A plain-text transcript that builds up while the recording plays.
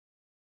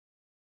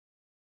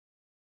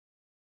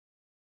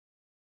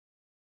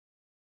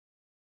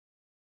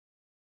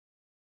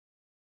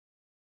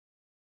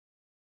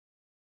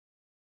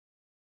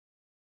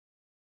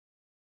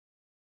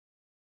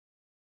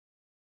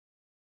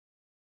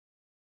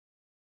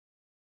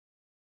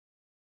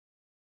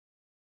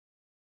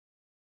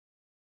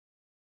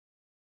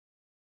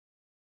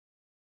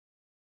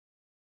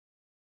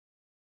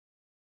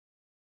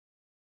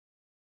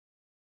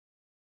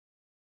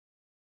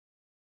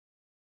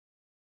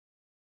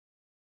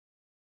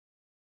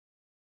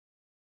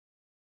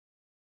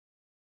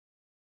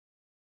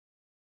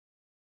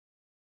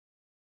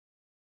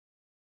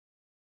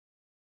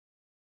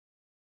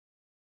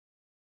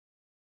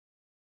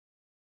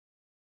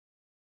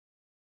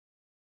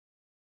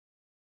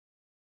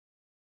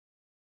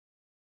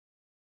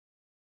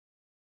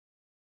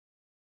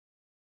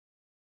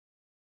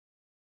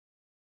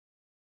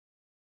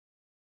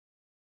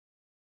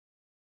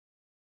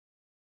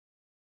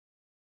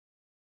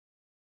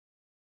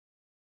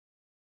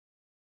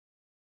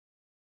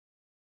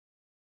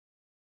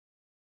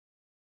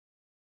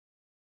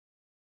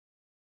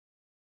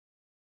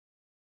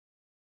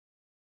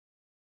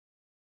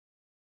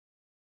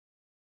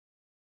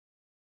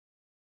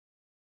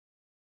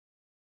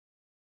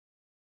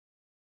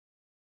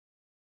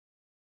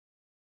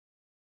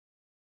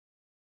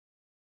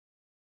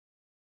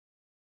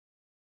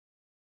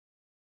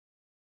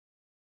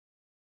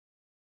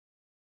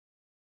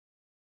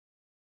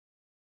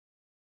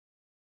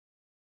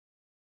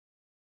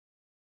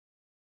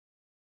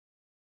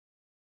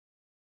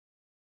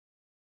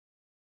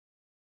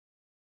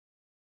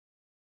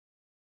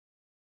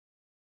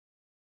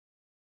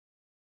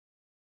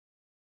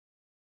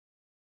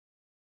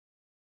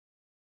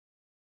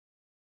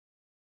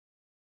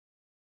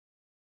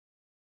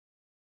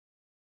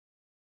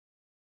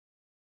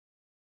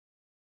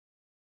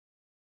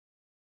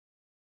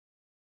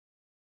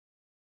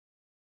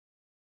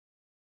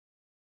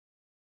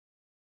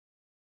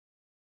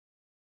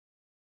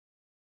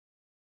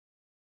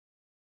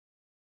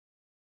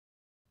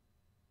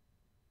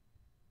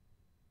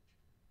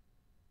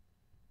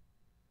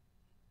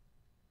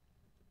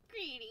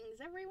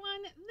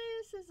everyone,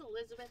 this is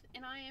Elizabeth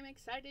and I am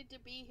excited to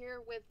be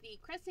here with the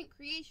Crescent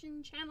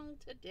Creation channel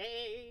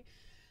today.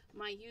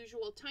 My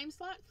usual time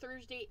slot,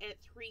 Thursday at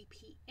 3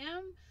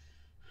 p.m.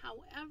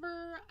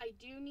 However, I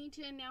do need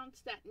to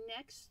announce that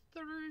next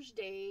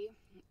Thursday,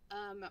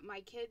 my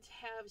kids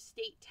have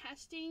state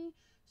testing,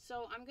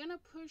 so I'm going to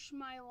push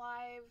my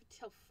live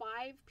till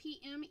 5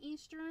 p.m.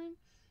 Eastern.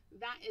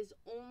 That is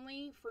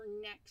only for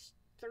next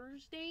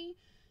Thursday.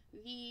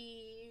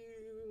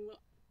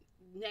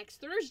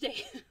 Next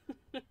Thursday.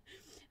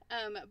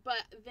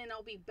 But then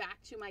I'll be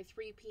back to my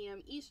 3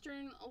 p.m.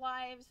 Eastern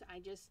lives. I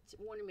just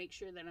want to make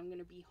sure that I'm going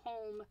to be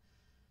home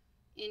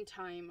in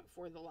time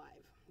for the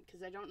live,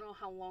 because I don't know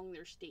how long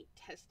their state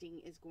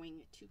testing is going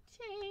to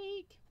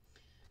take.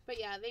 But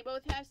yeah, they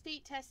both have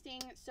state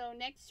testing, so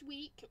next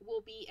week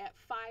will be at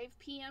 5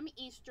 p.m.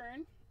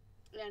 Eastern,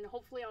 and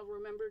hopefully I'll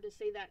remember to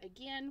say that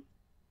again.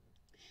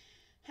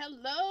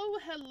 Hello,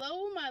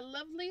 my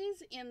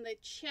lovelies in the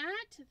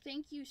chat.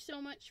 Thank you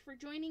so much for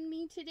joining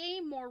me today.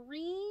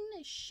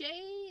 Maureen,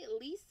 Shay,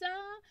 Lisa,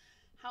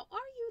 how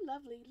are you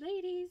lovely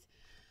ladies?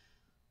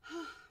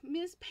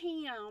 Miss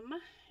Pam,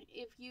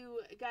 if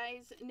you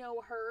guys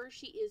know her,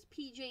 she is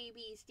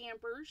PJB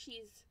Stamper.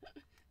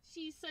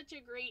 She's such a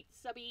great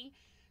subby.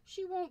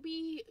 She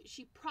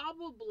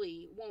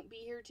probably won't be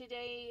here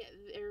today.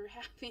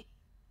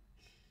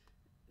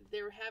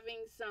 They're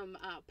having some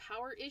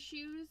power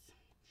issues.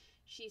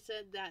 She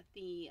said that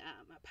the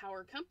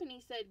power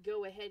company said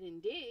go ahead and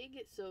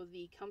dig, so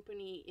the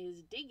company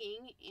is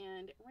digging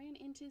and ran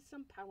into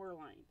some power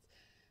lines.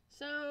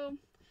 So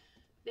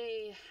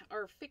they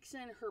are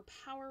fixing her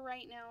power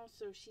right now,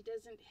 so she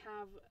doesn't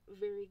have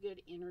very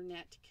good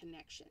internet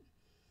connection.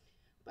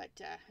 But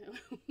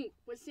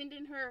was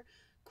sending her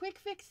quick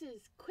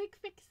fixes.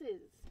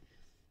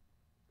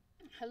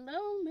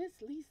 Hello, Miss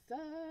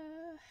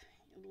Lisa.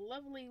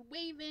 Lovely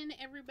waving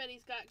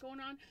everybody's got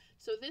going on.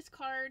 So this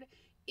card,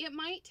 it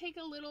might take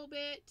a little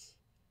bit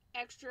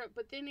extra,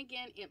 but then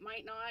again, it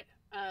might not.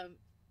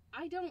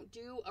 I don't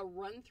do a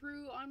run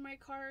through on my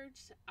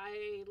cards.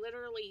 I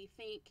literally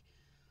think,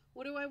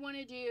 what do I want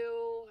to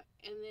do?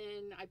 And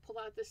then I pull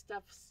out the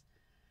stuff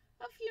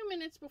a few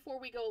minutes before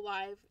we go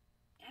live,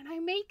 and I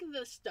make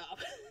the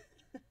stuff.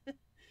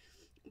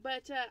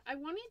 But I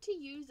wanted to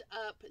use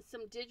up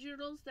some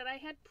digitals that I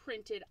had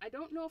printed. I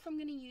don't know if I'm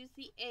going to use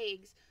the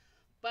eggs,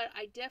 but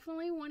I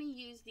definitely want to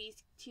use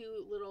these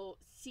two little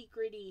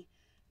secret-y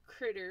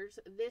critters.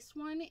 This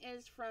one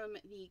is from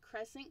the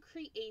Crescent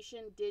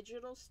Creation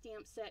digital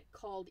stamp set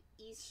called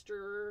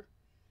Easter.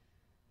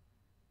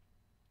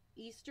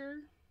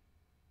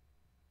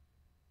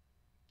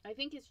 I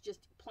think it's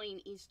just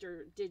plain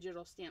Easter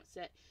digital stamp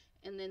set.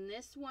 And then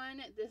this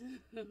one, this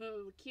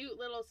cute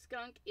little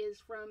skunk, is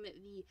from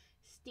the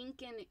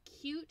Stinkin'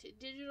 Cute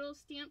digital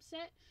stamp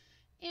set.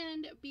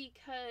 And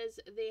because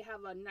they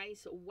have a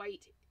nice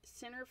white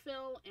center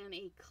fill and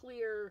a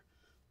clear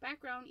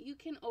background, you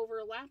can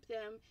overlap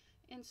them,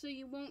 and so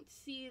you won't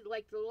see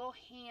like the little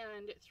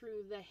hand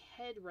through the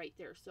head right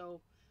there.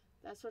 So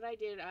that's what I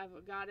did.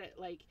 I've got it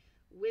like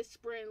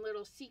whispering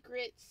little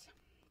secrets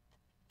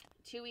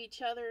to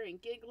each other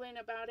and giggling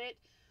about it.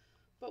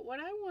 But what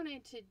I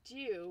wanted to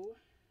do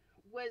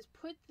was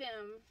put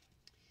them,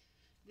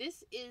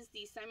 this is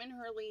the Simon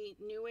Hurley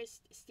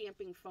newest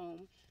stamping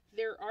foam.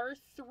 There are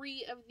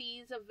 3 of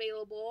these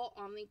available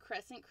on the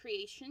Crescent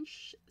Creation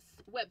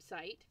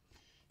website.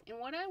 And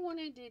what I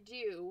wanted to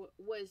do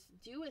was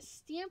do a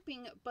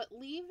stamping, but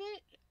leave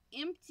it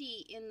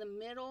empty in the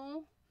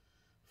middle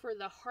for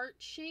the heart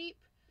shape,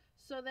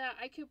 so that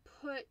I could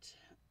put,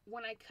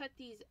 when I cut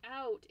these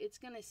out, it's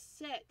going to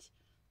set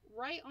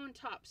right on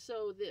top.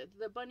 So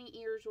the bunny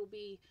ears will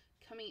be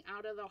coming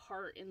out of the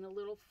heart, and the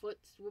little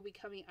foots will be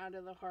coming out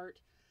of the heart.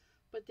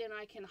 But then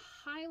I can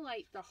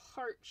highlight the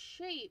heart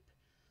shape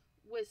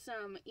with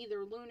some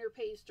either lunar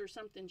paste or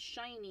something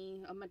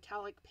shiny, a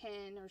metallic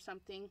pen or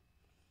something.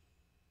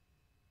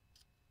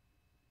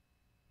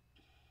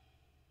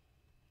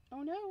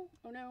 Oh no,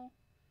 oh no.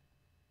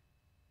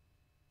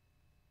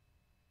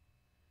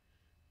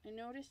 I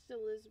noticed,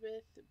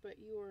 Elizabeth, but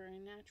you are a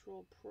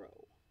natural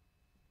pro.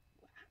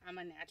 I'm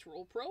a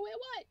natural pro at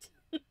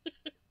what?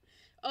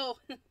 Oh,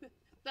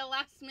 the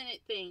last minute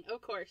thing,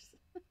 of course.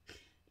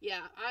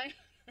 Yeah, I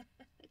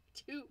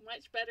do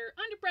much better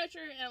under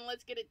pressure, and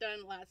let's get it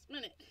done last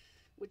minute,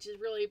 which is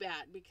really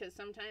bad because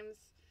sometimes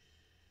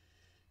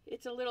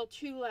it's a little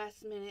too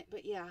last minute.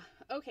 But yeah,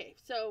 okay,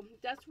 so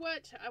that's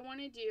what I want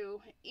to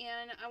do,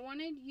 and I want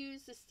to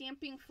use the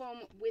stamping foam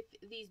with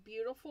these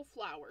beautiful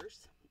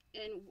flowers.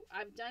 And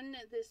I've done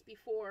this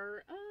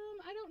before.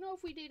 I don't know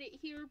if we did it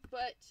here,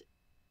 but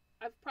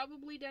I've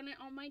probably done it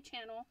on my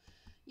channel.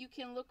 You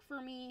can look for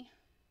me.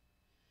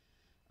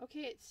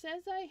 Okay, it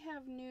says I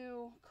have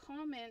new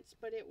comments,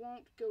 but it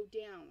won't go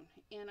down,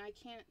 and I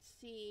can't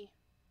see.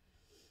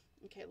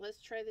 Okay,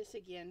 let's try this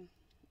again.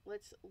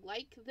 Let's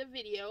like the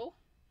video.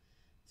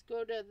 Let's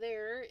go to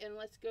there, and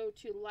let's go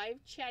to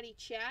live chatty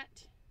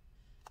chat.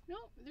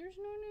 No, there's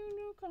no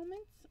new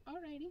comments.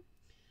 Alrighty.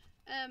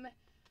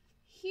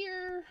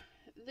 Here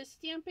the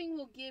stamping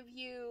will give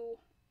you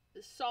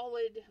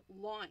solid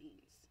lines.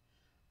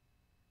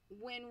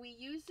 When we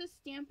use the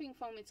stamping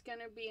foam, it's going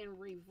to be in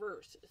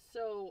reverse.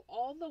 So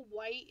all the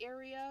white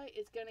area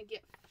is going to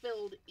get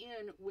filled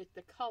in with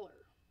the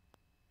color.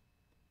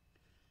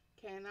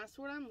 Okay, and that's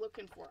what I'm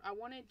looking for. I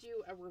want to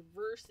do a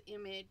reverse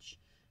image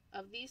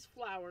of these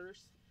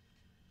flowers.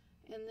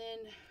 And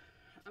then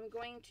I'm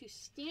going to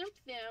stamp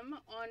them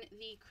on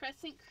the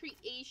Crescent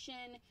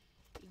Creation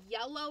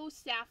yellow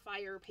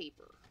sapphire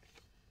paper.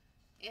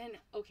 And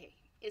okay,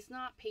 it's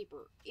not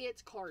paper,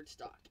 it's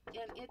cardstock.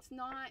 And it's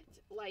not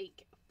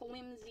like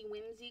flimsy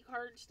whimsy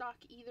cardstock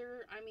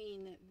either. I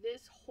mean,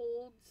 this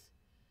holds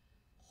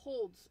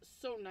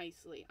so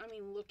nicely. I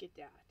mean, look at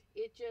that.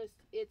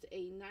 It's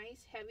a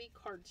nice heavy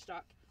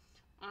cardstock.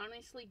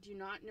 Honestly, do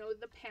not know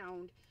the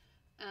pound.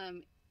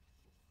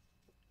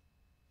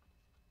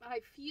 I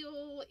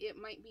feel it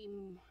might be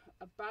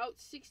about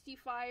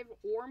 65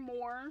 or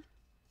more.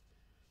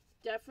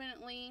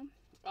 Definitely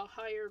a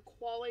higher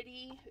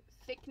quality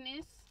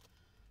thickness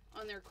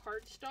on their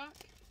cardstock.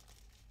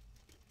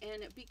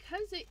 And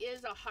because it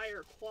is a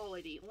higher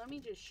quality, let me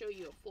just show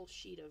you a full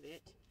sheet of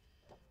it.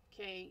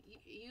 Okay,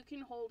 you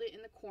can hold it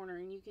in the corner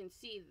and you can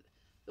see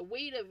the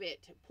weight of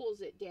it pulls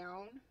it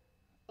down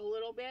a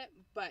little bit,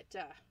 but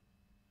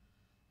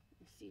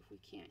let's see if we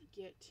can't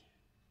get,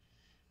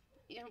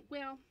 yeah,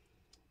 well,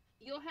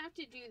 you'll have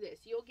to do this.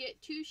 You'll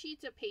get 2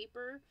 sheets of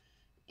paper,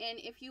 and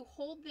if you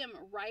hold them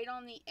right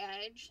on the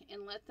edge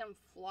and let them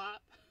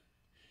flop,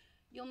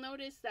 you'll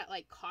notice that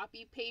like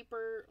copy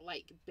paper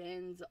like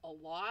bends a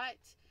lot.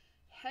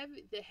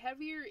 The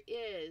heavier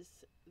is,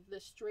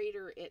 the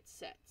straighter it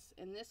sets.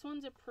 And this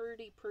one's a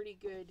pretty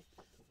good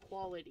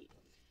quality.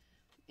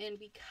 And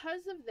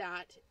because of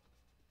that,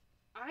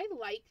 I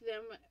like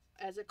them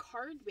as a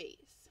card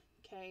base,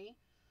 okay?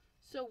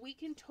 So we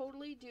can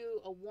totally do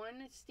a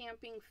one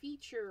stamping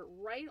feature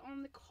right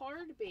on the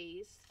card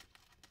base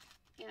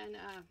and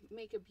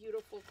make a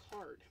beautiful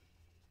card.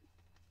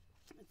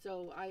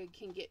 So I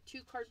can get 2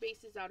 card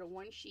bases out of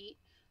 1 sheet,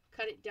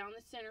 cut it down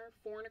the center,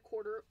 4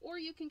 1/4, or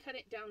you can cut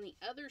it down the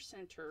other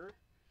center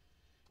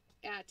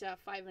at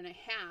 5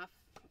 1/2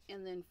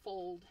 and then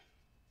fold.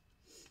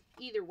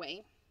 Either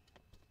way,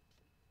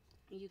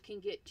 you can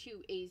get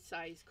 2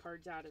 A-size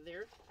cards out of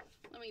there.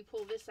 Let me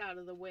pull this out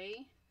of the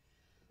way.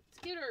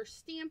 Let's get our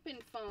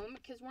stamping foam,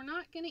 because we're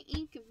not going to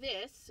ink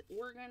this.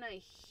 We're going to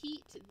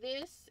heat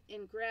this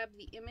and grab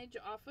the image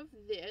off of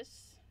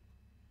this.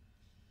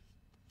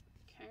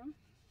 Okay,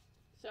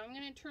 so I'm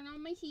going to turn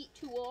on my heat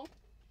tool.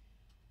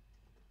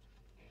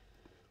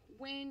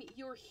 When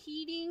you're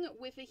heating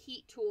with a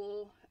heat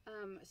tool,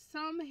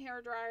 some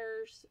hair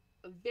dryers,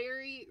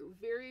 very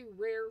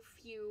rare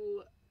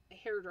few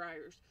hair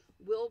dryers,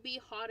 will be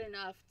hot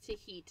enough to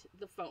heat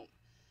the foam.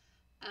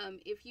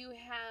 If you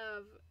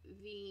have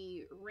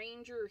the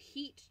Ranger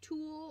heat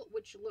tool,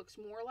 which looks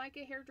more like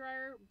a hair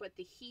dryer, but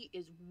the heat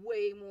is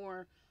way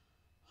more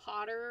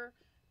hotter,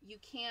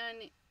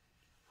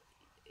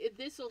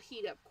 this will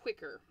heat up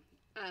quicker.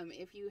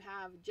 If you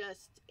have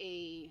just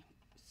a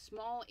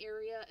small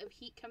area of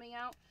heat coming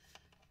out,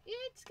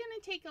 it's going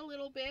to take a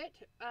little bit.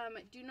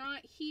 Do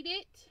not heat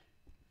it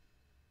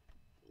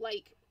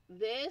like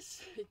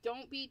this.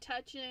 Don't be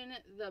touching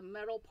the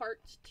metal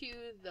parts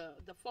to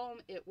the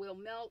foam. It will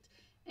melt.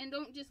 And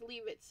don't just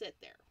leave it sit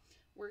there.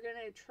 We're going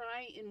to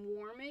try and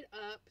warm it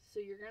up,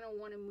 so you're going to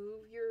want to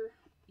move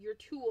your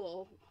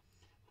tool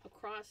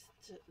across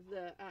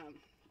the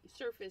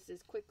surface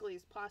as quickly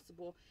as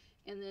possible.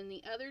 And then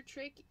the other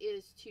trick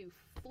is to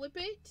flip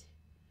it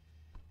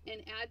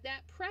and add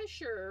that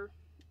pressure,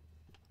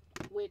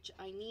 which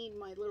I need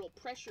my little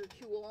pressure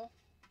tool.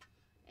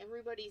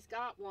 Everybody's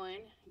got one,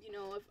 you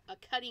know, a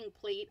cutting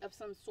plate of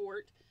some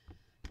sort.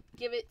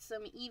 Give it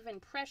some even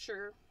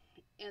pressure,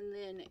 and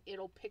then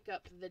it'll pick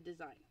up the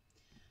design.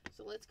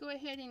 So let's go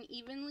ahead and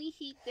evenly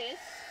heat this.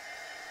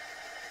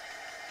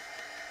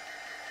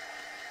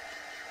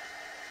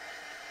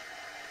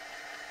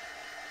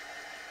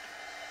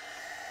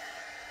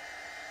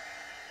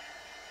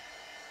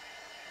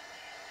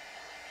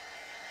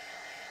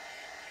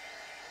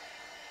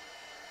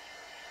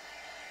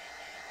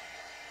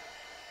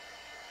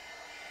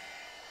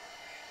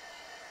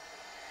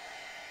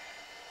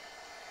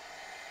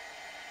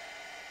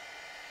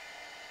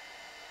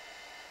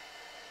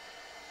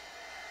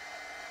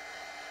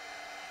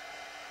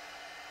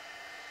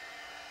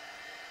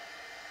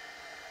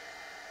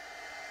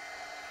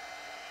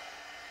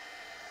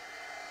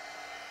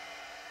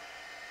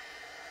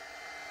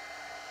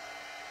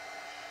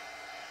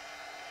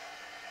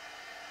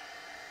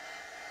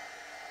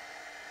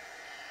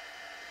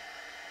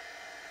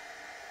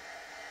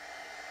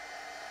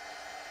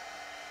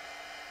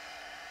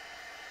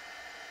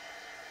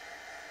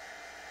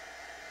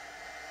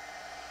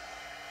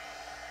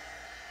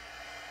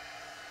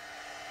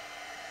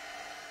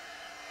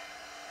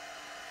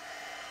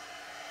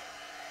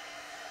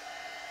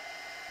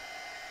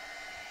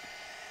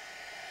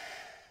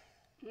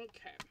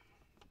 Okay,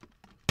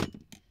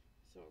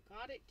 so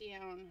got it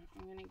down.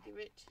 I'm going to give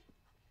it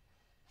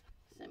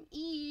Some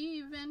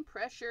even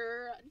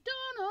pressure.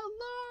 Donna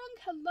Long,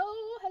 hello,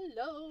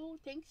 hello.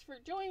 Thanks for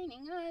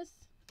joining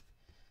us.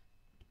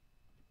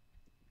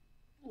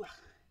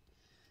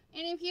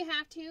 And if you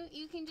have to,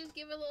 you can just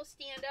give a little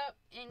stand up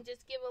and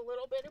just give a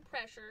little bit of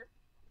pressure.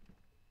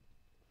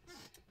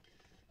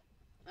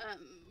 All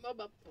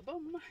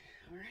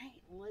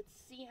right, let's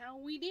see how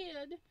we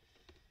did.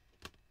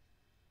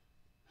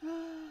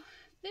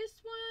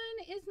 This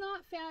one is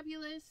not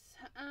fabulous.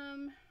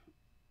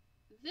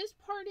 This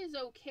part is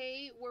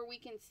okay where we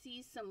can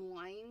see some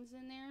lines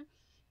in there.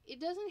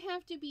 It doesn't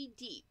have to be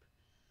deep.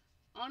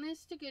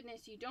 Honest to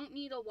goodness, you don't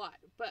need a lot,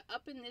 but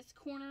up in this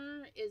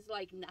corner is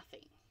like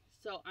nothing.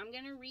 So I'm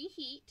going to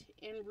reheat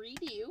and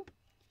redo.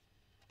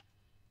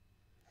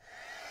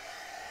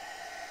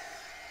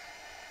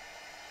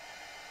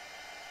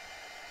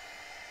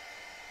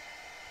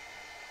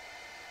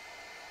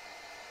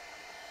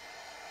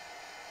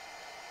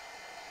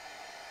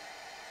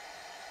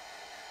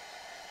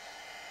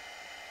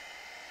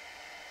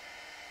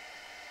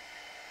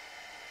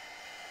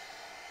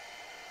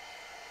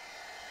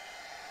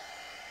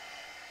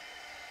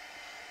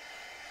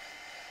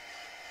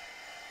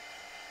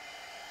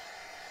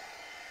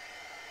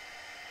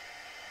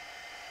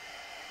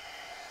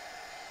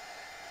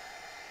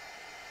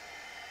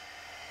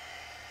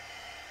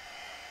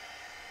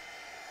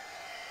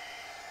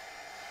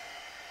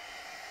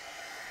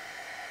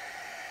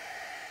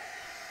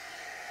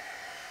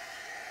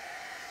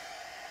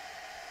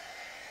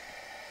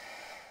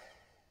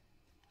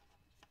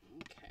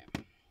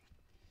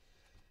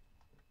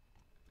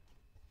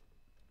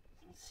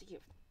 See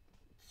if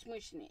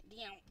smooshing it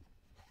down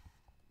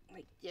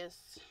like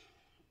this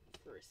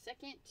for a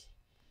second.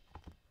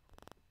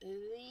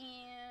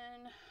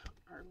 Then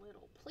our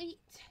little plate.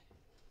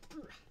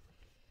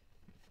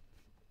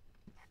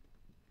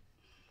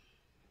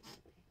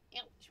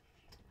 Ouch.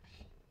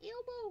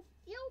 Elbow,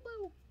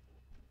 elbow.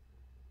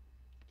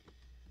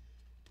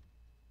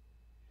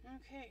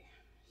 Okay,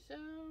 so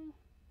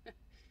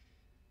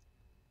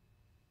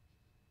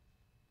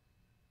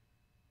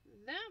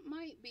that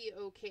might be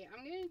okay.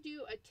 I'm going to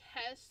do a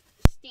test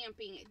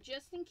stamping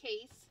just in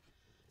case,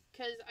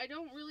 because I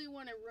don't really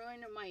want to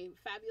ruin my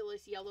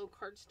fabulous yellow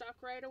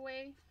cardstock right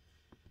away.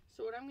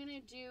 So what I'm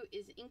going to do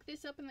is ink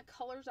this up in the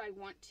colors I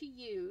want to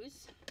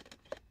use.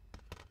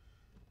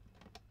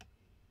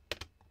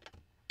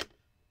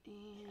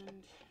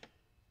 And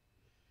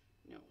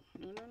no.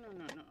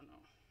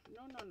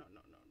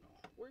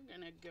 We're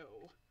going to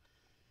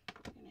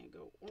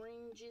go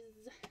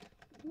oranges.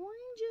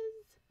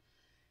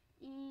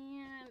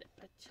 And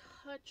a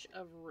touch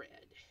of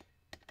red.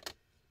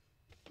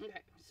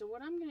 Okay, so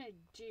what I'm going to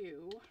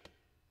do is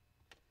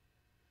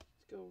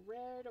go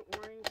red,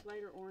 orange,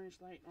 lighter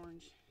orange, light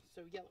orange.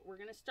 So yellow. We're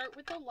going to start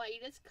with the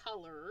lightest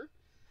color.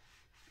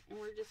 And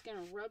we're just going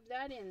to rub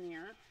that in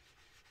there.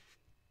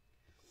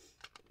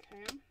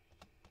 Okay.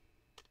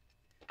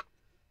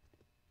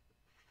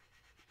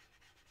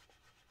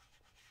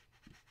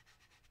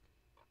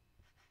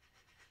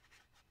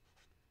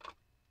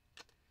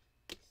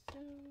 So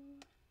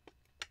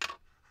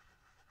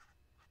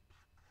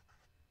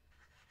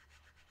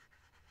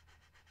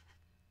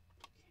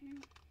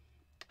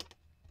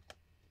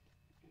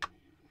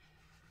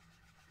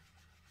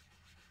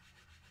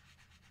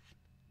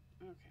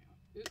okay,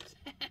 oops,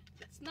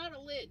 that's not a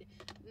lid.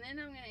 And then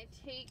I'm going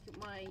to take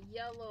my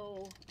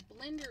yellow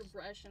blender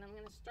brush and I'm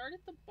going to start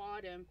at the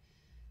bottom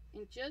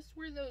and just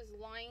where those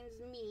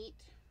lines meet,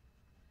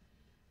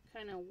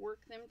 kind of work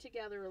them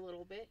together a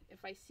little bit.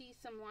 If I see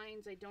some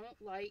lines I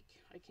don't like,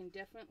 I can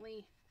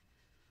definitely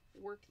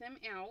work them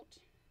out.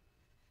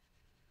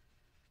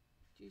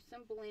 Do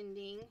some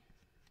blending.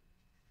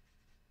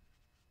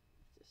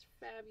 This is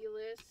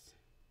fabulous.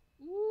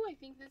 Ooh, I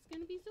think that's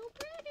going to be so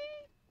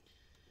pretty.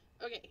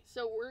 Okay,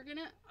 so we're going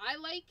to,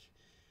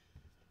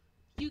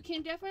 you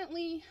can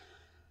definitely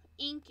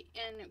ink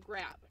and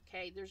grab,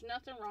 okay? There's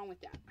nothing wrong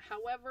with that.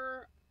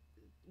 However,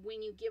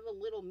 when you give a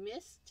little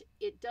mist,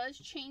 it does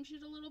change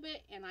it a little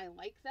bit, and I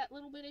like that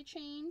little bit of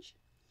change.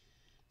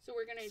 So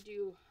we're going to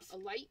do a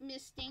light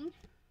misting.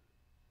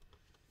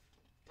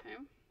 Okay.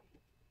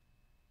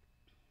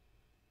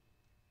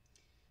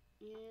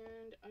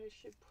 And I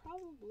should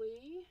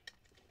probably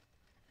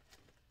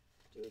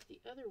do it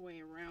the other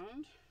way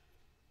around.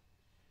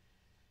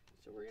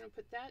 So we're going to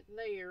put that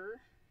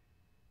there.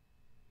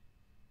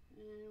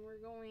 And we're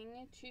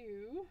going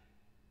to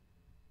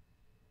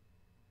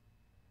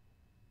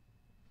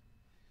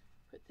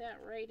put that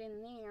right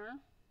in there.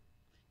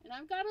 And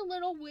I've got a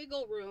little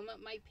wiggle room.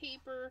 My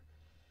paper,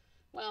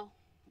 well,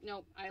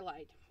 nope, I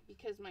lied.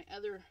 Because my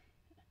other,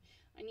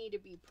 I need to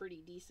be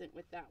pretty decent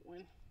with that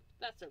one.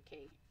 That's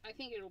okay. I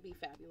think it'll be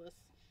fabulous.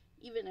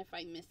 Even if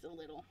I miss a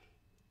little.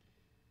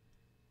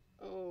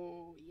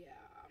 Oh, yeah.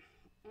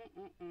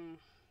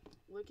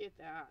 Look at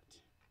that.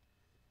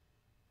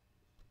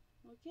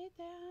 Look at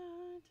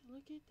that.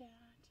 Look at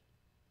that.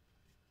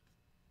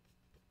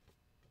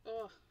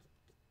 Oh.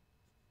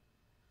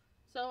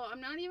 So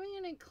I'm not even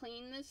going to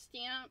clean this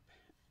stamp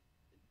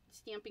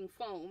stamping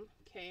foam.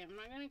 Okay, I'm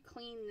not going to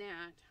clean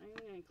that. I'm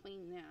going to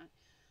clean that.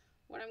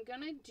 What I'm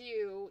going to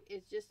do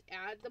is just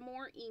add the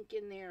more ink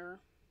in there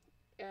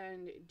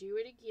and do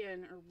it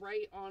again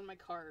right on my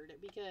card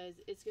because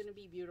it's going to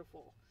be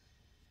beautiful.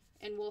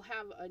 And we'll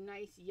have a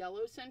nice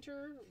yellow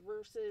center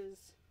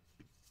versus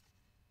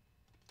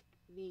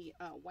the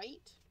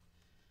white.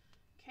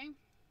 Okay,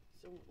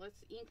 so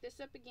let's ink this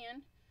up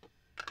again.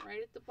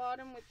 Right at the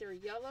bottom with their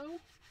yellow.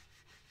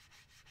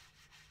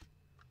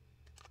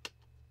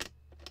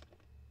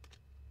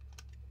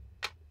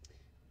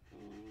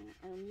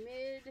 Our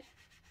mid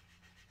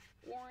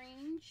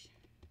orange.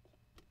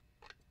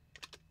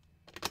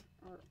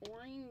 Our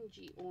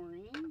orangey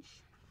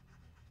orange.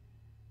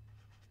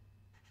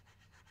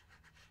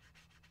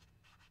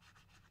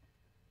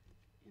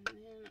 And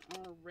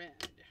then our red.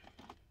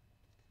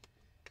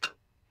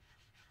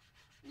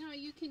 Now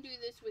you can do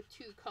this with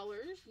 2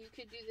 colors. You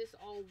could do this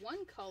all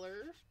 1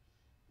 color.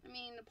 I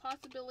mean, the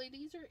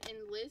possibilities are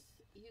endless.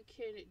 You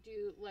can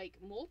do like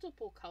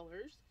multiple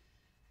colors.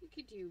 You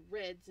could do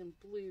reds and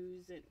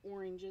blues and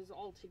oranges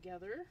all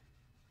together.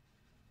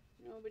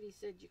 Nobody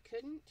said you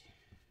couldn't.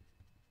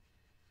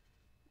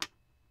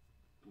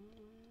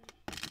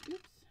 Oops.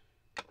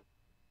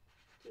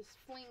 Just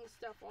fling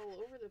stuff all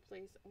over the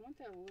place. I want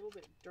that a little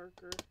bit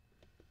darker.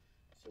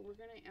 So we're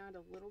going to add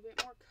a little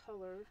bit more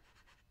color.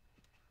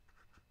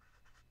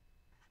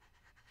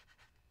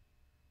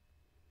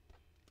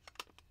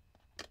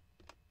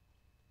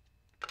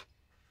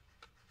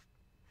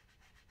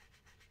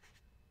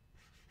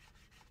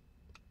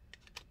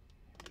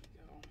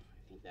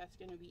 That's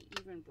going to be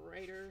even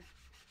brighter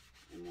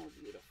and more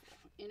beautiful.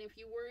 And if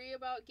you worry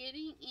about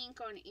getting ink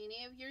on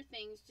any of your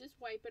things, just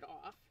wipe it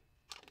off.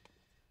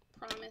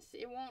 Promise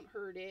it won't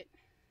hurt it.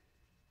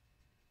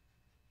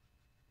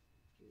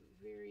 Do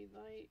very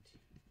light.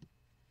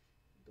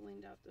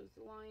 Blend out those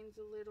lines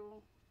a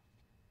little.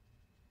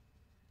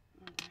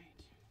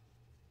 Alright.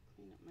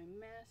 Clean up my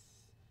mess.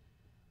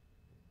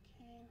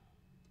 Okay.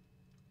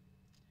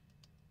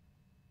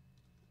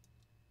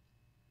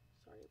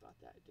 Sorry about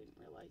that. I didn't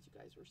realize you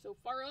guys were so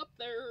far up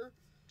there.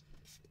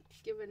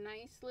 Give a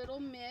nice little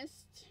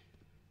mist.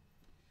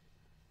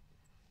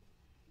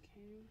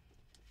 Okay.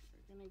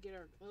 We're going to get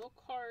our little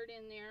card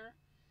in there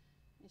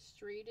as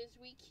straight as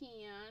we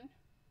can.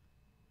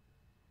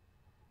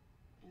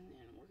 And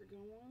then we're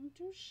going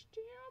to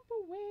stamp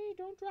away.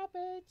 Don't drop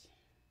it.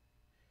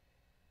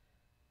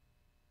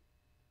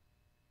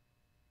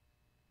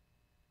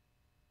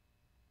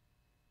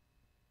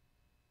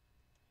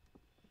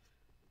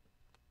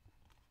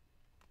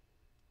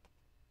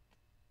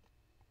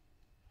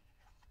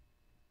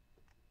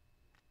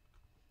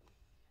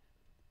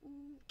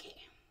 Okay,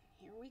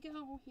 here we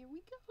go, here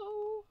we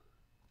go.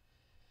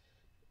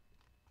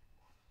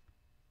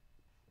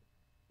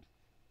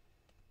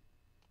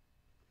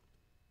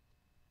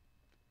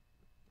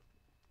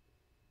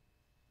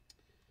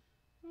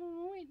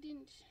 Oh, I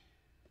didn't.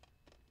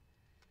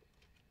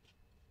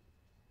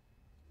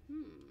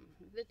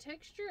 The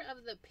texture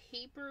of the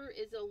paper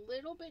is a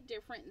little bit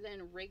different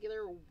than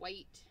regular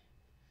white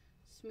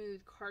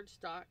smooth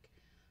cardstock.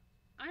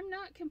 I'm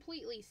not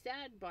completely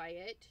sad by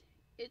it.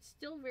 It's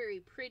still very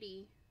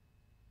pretty.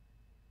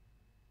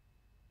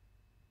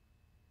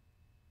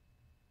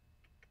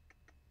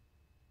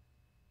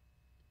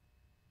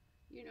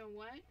 You know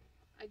what?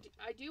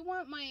 I do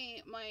want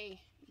my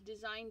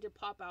design to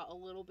pop out a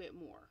little bit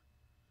more.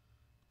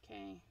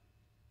 Okay.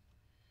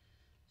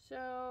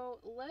 So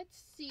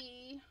let's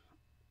see.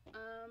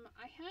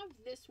 I have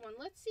this one.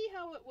 Let's see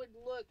how it would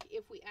look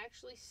if we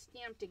actually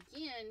stamped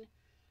again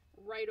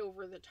right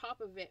over the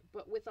top of it,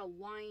 but with a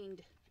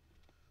lined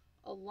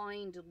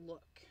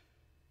look.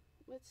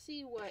 Let's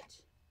see what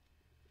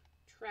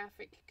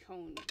traffic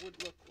cone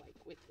would look like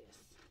with this.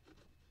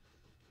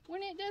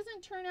 When it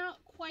doesn't turn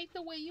out quite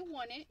the way you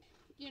want it,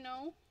 you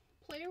know,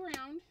 play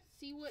around,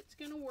 see what's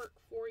going to work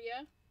for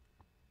you.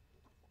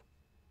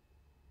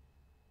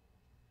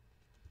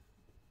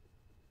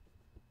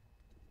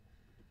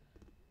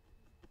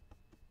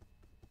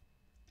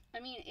 I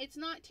mean, it's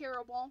not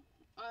terrible.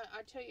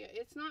 I tell you,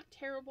 it's not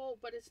terrible,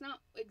 but it's not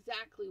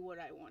exactly what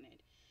I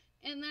wanted.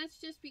 And that's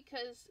just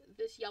because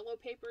this yellow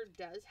paper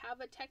does have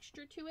a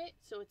texture to it,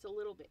 so it's a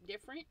little bit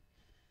different.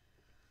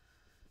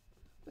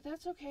 But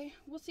that's okay.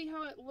 We'll see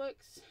how it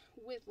looks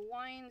with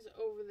lines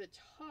over the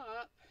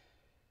top.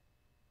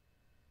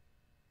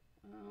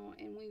 Oh,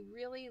 and we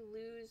really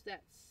lose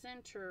that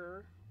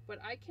center, but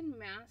I can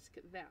mask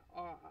that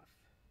off.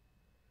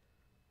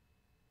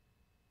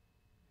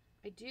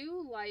 I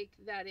do like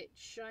that it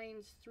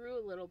shines through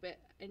a little bit.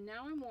 And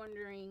now I'm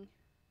wondering,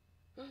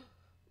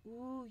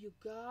 ooh, you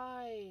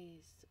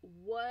guys,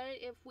 what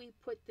if we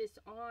put this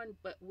on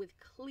but with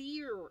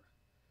clear?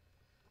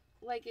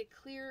 Like a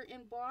clear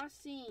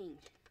embossing.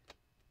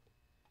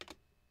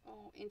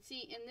 Oh, and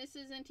see, and this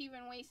isn't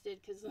even wasted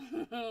because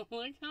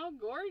look how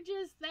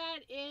gorgeous that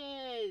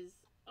is.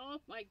 Oh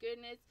my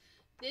goodness.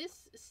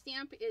 This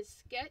stamp is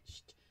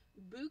Sketched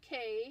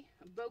Bouquet,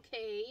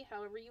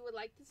 however you would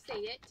like to say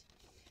it.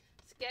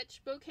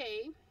 Sketched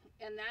Bouquet,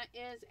 and that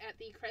is at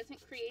the Crescent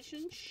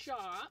Creation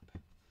shop.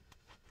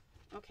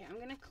 Okay, I'm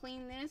going to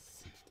clean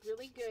this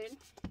really good.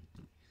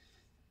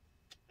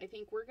 I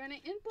think we're going to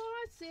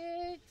emboss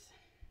it.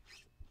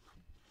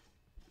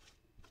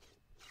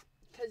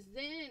 Because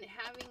then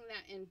having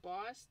that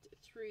embossed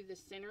through the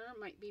center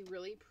might be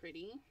really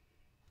pretty.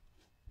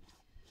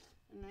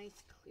 A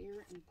nice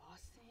clear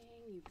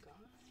embossing, you guys.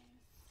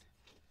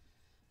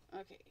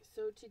 Okay,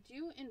 so to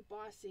do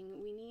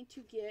embossing, we need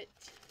to get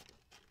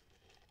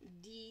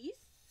these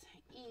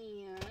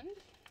and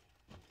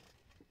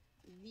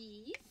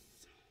these.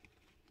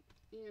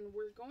 And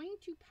we're going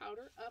to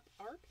powder up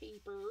our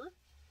paper.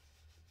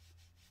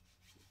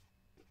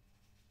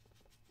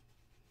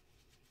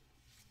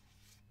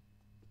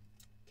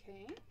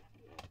 Okay,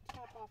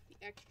 tap off the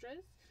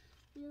extras.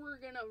 We're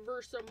gonna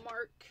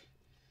Versamark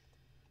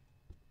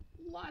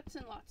lots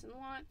and lots and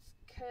lots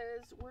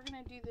because we're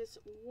gonna do this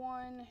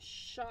one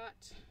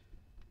shot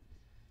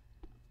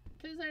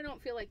because I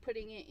don't feel like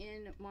putting it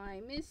in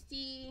my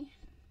MISTI.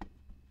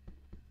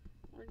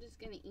 We're just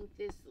gonna ink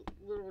this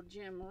little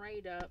gem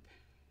right up.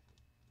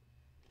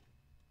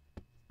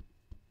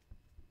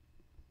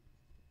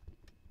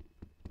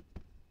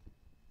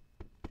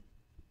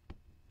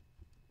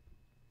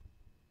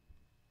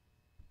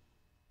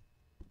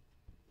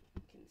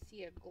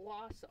 See a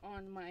gloss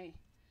on my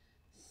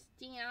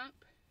stamp.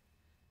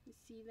 You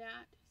see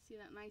that? See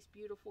that nice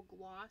beautiful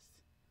gloss?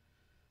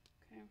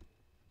 Okay.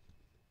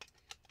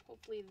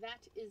 Hopefully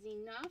that is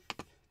enough.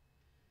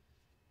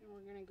 And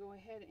we're going to go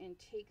ahead and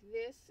take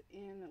this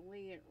and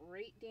lay it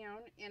right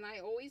down. And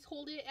I always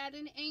hold it at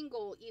an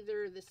angle,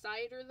 either the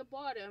side or the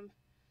bottom,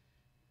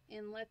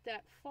 and let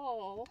that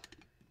fall.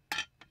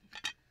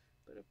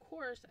 But of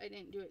course I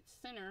didn't do it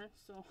center,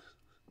 so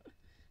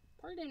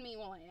pardon me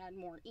while I add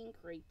more ink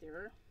right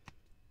there.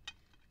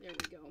 There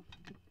we go.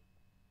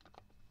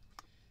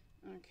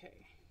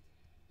 Okay,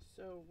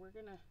 so we're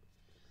gonna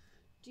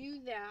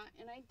do that,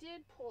 and I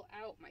did pull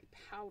out my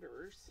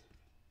powders.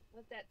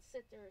 Let that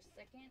sit there a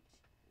second.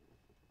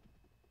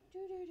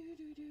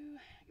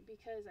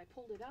 Because I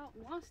pulled it out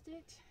and lost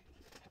it.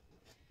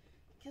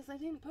 Because I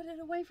didn't put it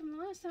away from the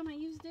last time I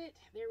used it.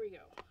 There we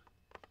go.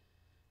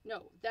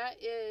 No, that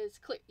is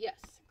clear.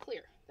 Yes,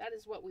 clear. That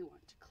is what we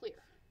want.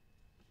 Clear.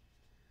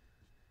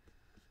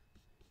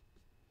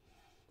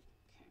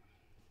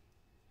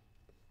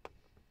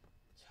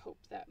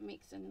 Hope that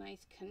makes a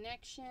nice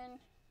connection.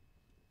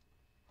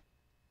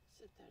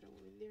 Set that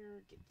over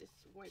there. Get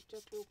this wiped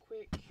up real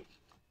quick.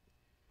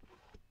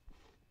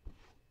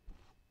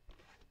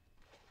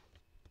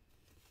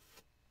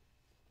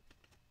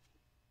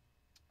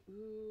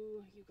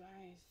 Ooh, you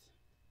guys.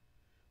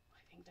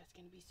 I think that's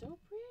going to be so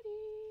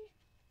pretty.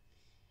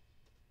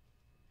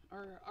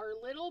 Our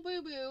little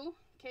boo-boo.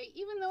 Okay,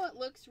 even though it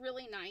looks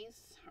really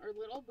nice, our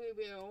little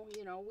boo-boo,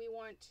 you know, we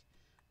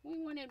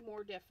wanted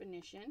more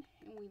definition,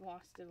 and we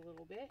lost it a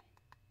little bit.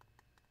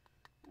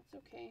 That's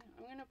okay.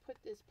 I'm going to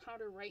put this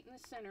powder right in the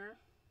center,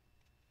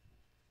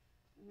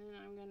 and then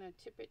I'm going to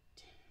tip it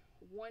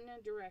one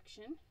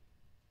direction.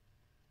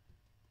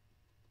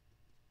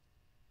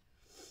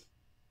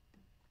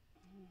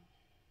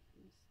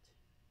 Missed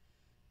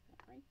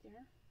that right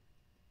there.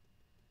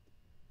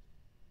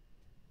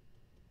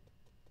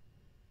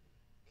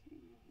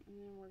 Okay, and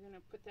then we're going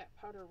to put that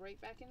powder right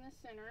back in the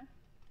center.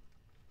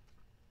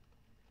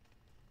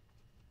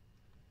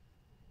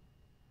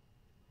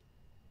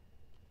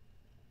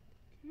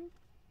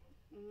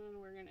 And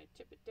then we're going to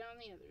tip it down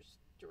the other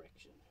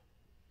direction.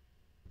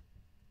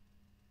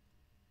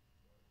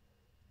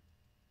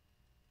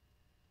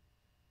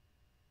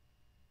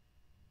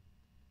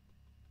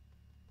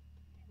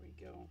 Here we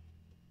go.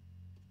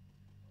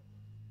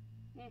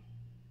 I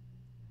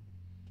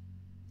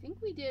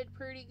think we did a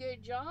pretty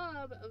good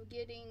job of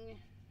getting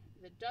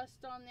the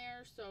dust on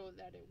there so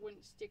that it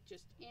wouldn't stick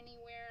just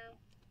anywhere.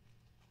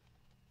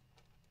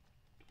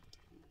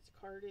 This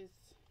card is...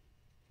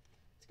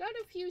 It's got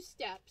a few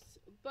steps,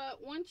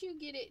 but once you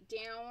get it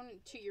down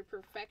to your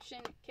perfection,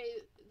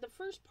 okay, the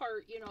first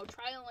part, you know,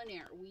 trial and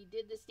error. We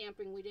did the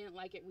stamping, we didn't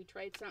like it, we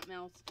tried something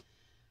else.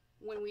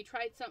 When we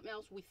tried something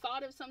else, we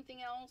thought of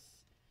something else.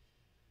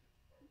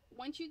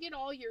 Once you get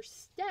all your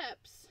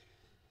steps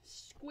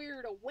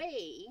squared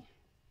away,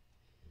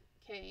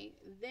 okay,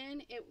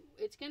 then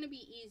it's going to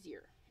be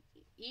easier.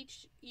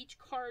 Each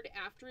card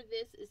after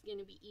this is going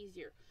to be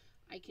easier.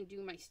 I can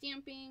do my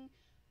stamping,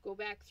 go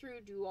back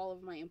through, do all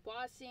of my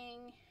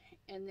embossing,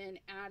 and then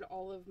add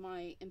all of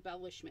my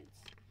embellishments.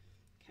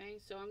 Okay,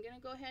 so I'm going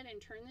to go ahead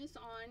and turn this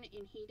on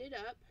and heat it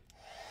up.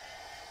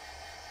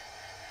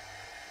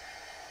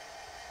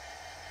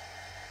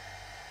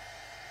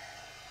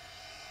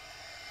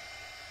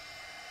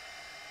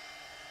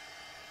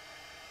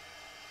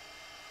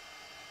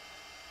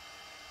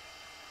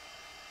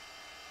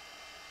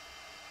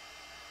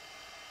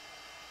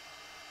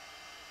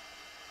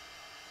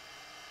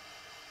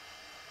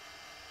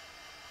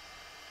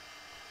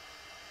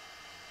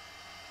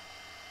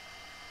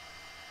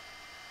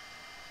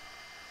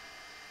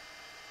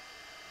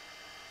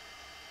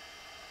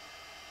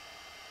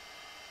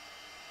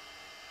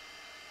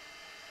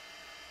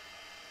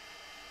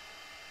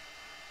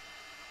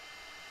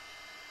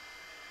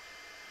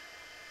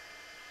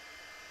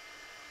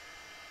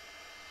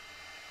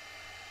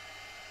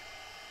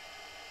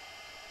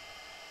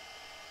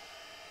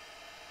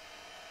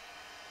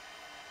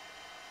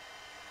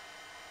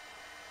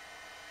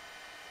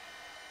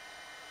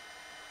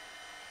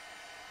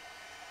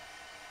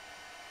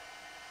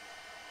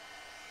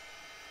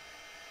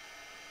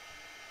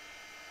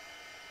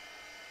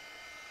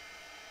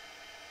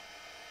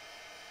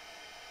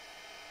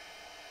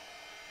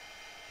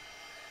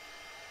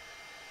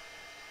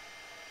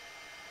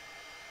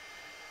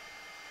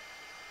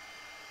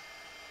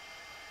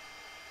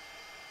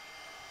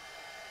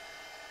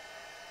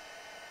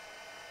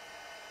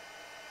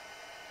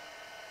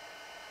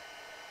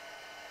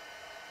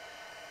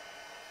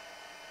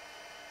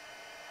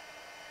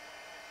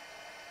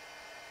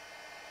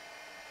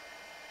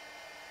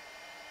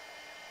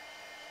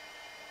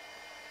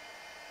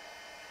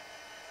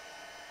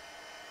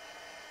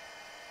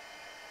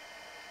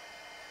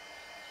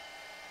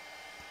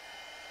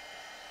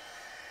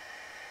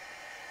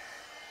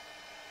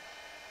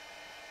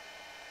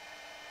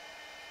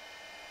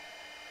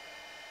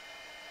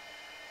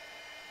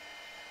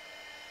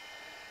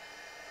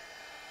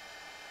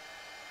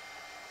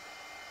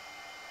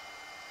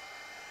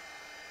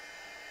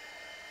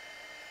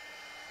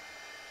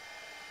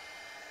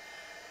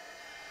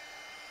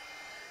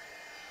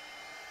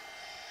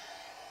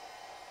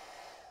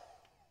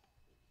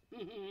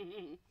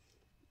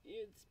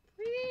 It's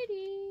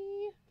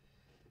pretty.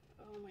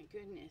 Oh my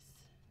goodness.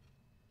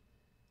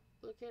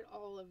 Look at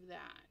all of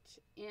that.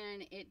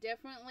 And it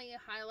definitely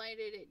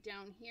highlighted it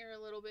down here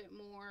a little bit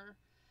more.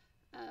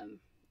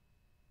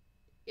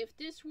 If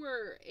this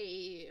were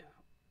a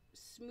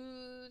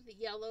smooth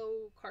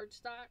yellow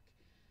cardstock,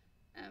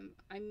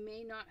 I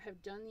may not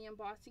have done the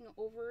embossing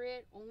over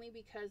it, only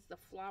because the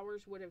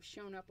flowers would have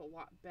shown up a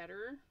lot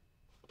better.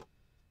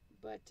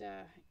 But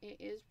it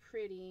is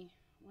pretty.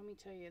 Let me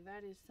tell you,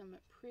 that is some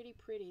pretty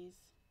pretties.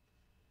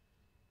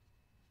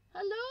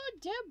 Hello,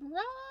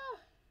 Deborah.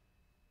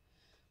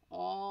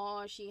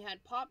 Oh, she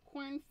had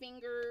popcorn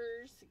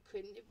fingers.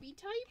 Couldn't it be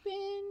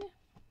typing?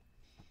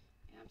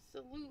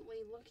 Absolutely.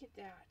 Look at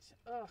that.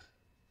 Ugh.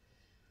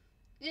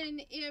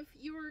 And if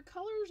your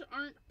colors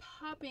aren't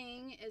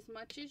popping as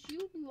much as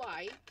you'd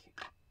like,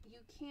 you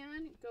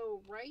can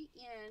go right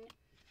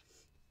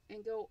in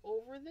and go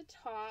over the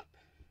top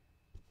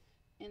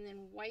and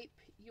then wipe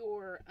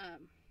your,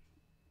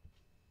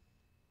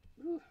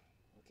 look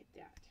at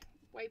that.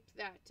 Wipe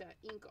that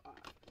ink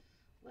off.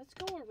 Let's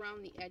go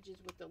around the edges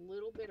with a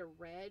little bit of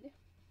red,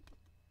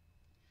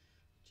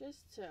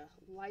 just to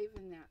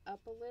liven that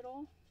up a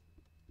little.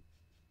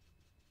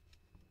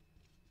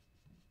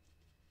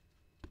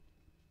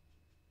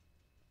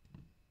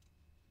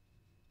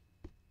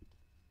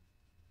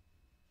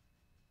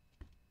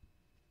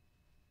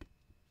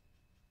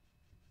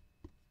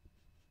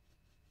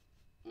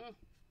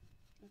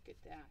 Look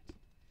at that.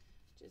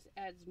 Just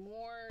adds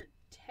more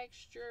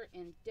texture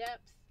and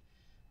depth.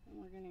 And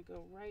we're going to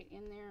go right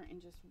in there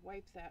and just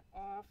wipe that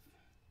off.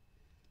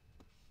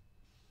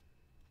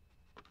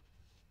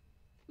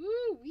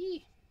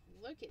 Ooh-wee.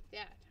 Look at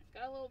that.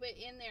 Got a little bit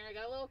in there. I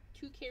got a little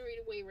too carried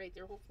away right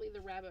there. Hopefully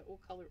the rabbit will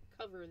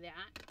cover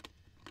that.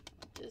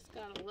 Just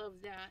gotta love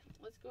that.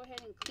 Let's go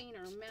ahead and clean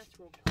our mess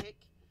real quick.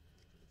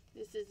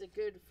 This is a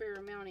good fair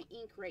amount of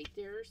ink right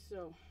there,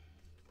 so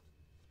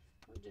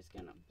we're just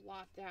gonna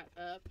blot that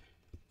up.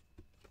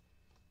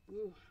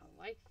 Ooh, I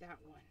like that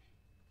one.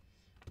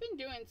 Been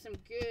doing some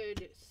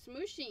good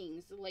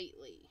smooshings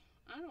lately.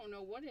 I don't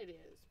know what it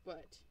is,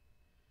 but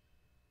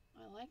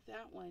I like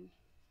that one.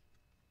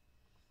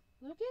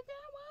 Look at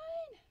that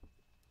one.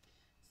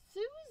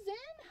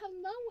 Susan,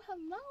 hello,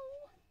 hello.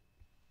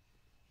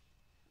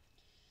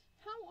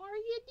 How are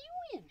you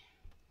doing?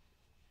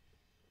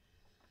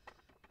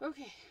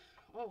 Okay.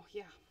 Oh,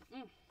 yeah.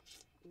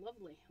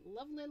 Lovely,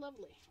 lovely,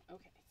 lovely.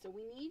 Okay, so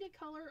we need to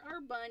color our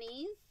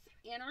bunnies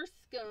and our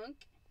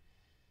skunk.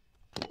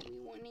 We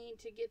will need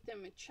to get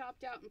them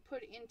chopped out and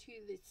put into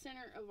the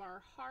center of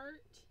our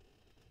heart.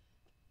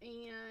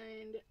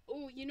 And,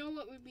 oh, you know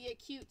what would be a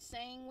cute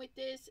saying with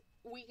this?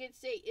 We could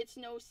say, it's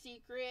no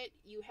secret,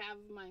 you have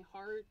my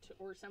heart,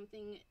 or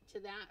something to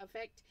that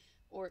effect.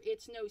 Or,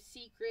 it's no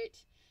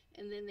secret,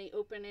 and then they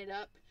open it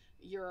up,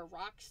 you're a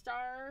rock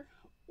star,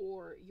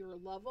 or you're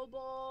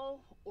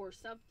lovable, or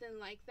something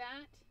like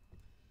that.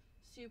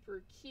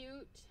 Super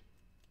cute.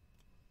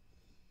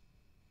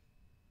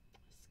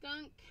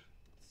 Skunk,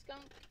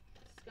 skunk,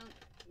 skunk.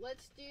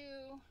 Let's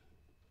do,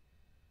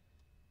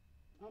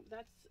 oh,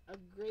 that's a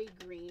gray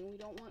green. We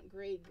don't want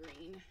gray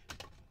green.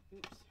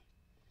 Oops.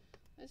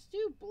 Let's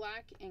do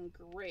black and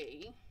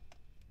gray.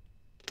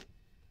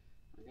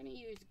 We're going to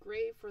use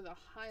gray for the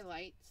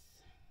highlights,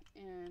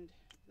 and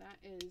that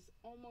is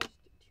almost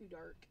too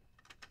dark.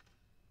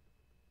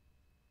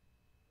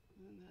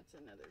 And that's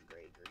another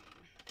gray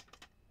green.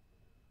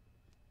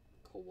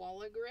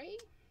 Koala gray.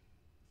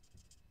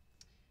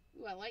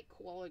 Ooh, I like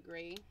koala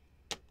gray.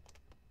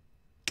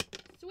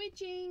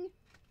 Switching.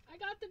 I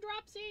got the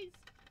dropsies.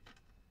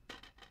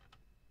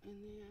 And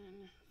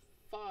then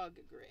fog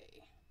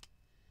gray.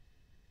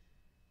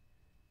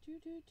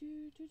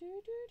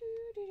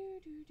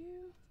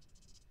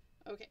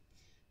 Okay,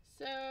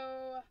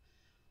 so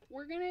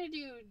we're gonna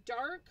do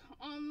dark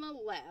on the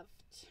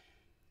left,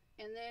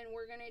 and then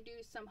we're gonna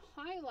do some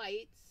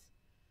highlights,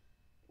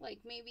 like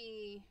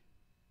maybe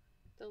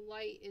the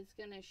light is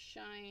gonna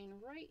shine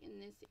right in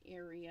this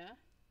area,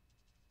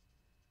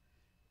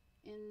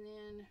 and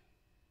then,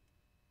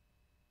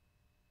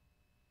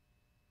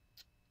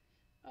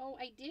 oh,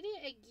 I did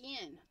it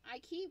again. I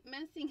keep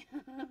messing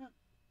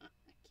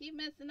keep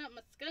messing up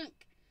my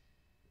skunk.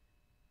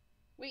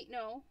 Wait,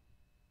 no.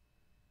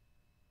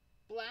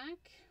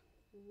 Black,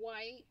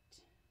 white,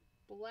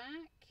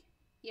 black.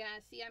 Yeah,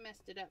 see, I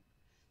messed it up.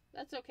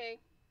 That's okay.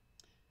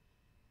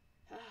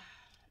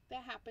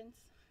 That happens.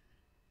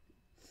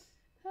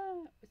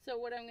 So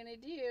what I'm going to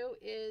do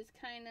is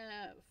kind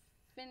of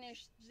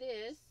finish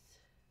this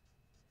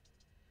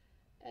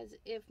as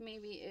if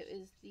maybe it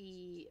is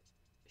the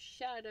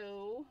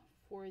shadow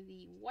for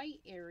the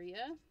white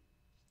area.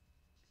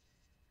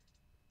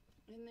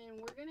 And then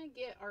we're going to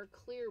get our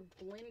clear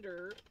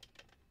blender,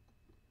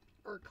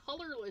 or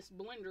colorless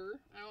blender.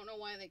 I don't know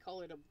why they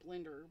call it a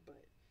blender,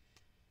 but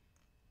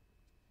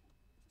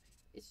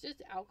it's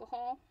just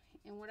alcohol.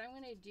 And what I'm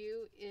going to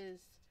do is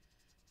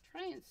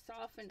try and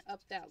soften up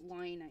that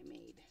line I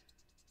made.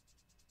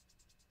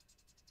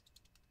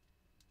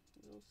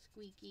 A little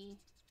squeaky.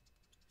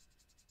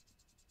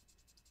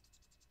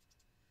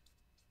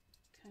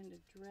 kind of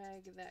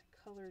drag that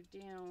color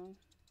down.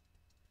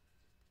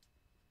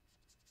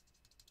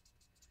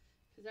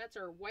 Because that's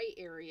our white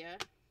area.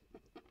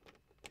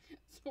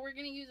 So we're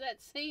going to use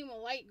that same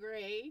light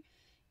gray.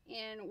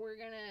 And we're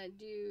going to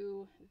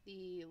do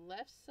the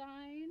left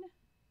side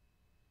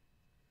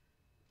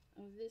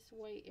of this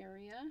white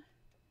area.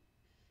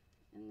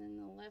 And then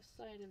the left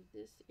side of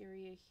this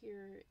area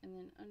here. And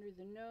then under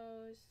the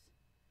nose.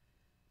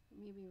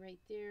 Maybe right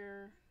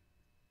there.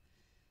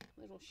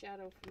 Little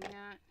shadow from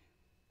that.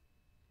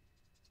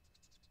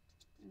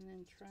 And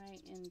then try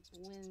and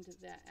blend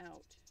that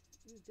out.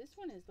 Ooh, this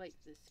one is like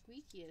the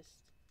squeakiest.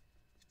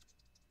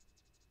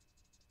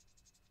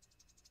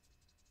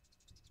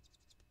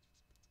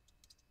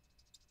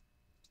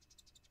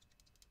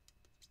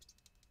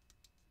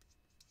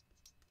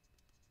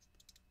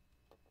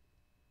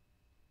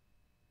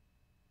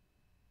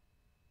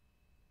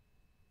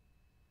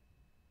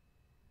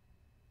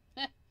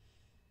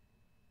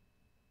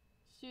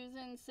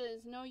 Susan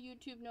says, no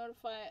YouTube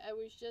notify. I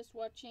was just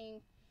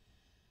watching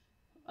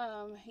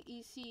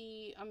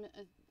EC,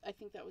 I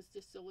think that was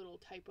just a little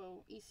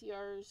typo,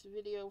 ECR's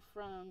video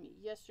from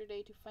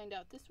yesterday to find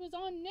out this was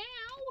on now.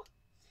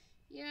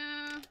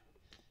 Yeah,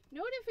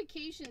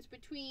 notifications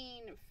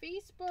between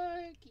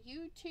Facebook,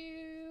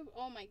 YouTube,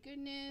 oh my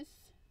goodness.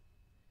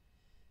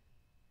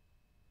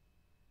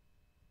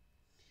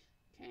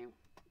 Okay,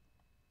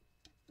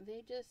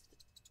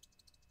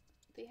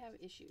 they have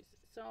issues.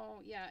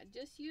 So yeah,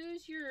 just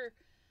use your,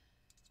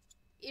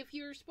 if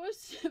you're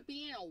supposed to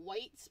be in a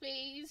white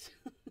space,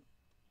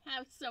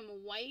 have some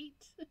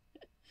white,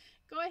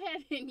 go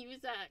ahead and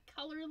use that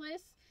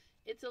colorless.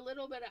 It's a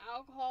little bit of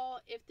alcohol.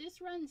 If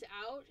this runs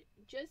out,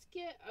 just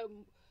get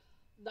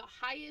the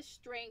highest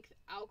strength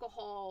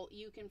alcohol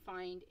you can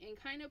find and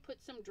kind of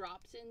put some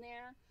drops in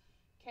there.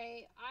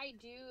 Okay, I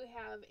do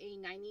have a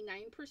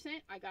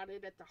 99%. I got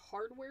it at the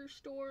hardware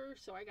store,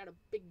 so I got a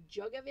big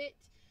jug of it.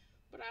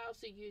 But I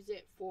also use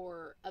it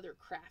for other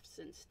crafts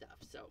and stuff.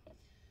 So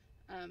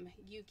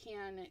you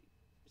can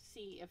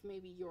see if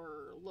maybe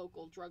your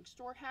local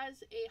drugstore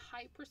has a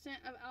high percent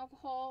of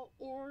alcohol,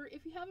 or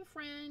if you have a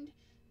friend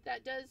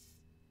that does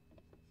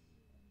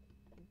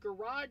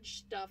garage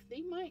stuff,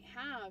 they might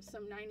have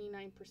some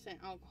 99%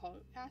 alcohol.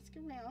 Ask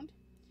around.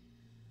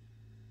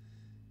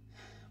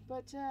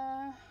 But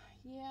yeah.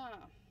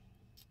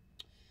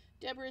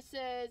 Deborah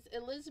says,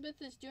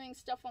 Elizabeth is doing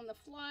stuff on the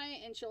fly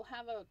and she'll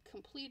have a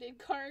completed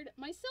card.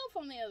 Myself,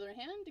 on the other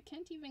hand,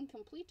 can't even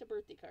complete a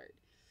birthday card.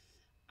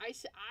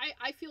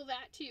 I feel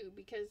that too,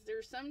 because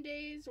there's some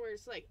days where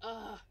it's like,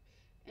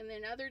 and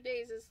then other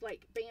days it's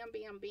like, bam,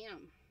 bam,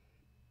 bam.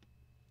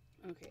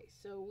 Okay,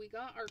 so we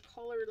got our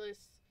colorless.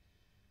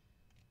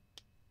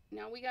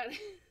 Now we got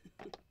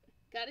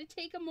to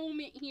take a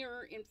moment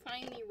here and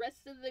find the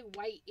rest of the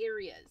white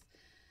areas.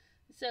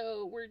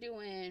 So we're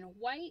doing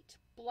white,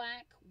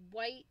 black,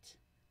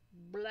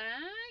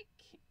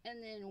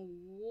 and then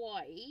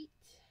white.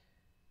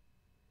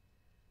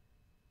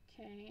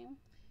 Okay.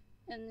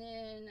 And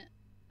then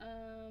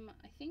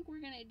I think we're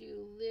going to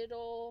do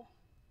little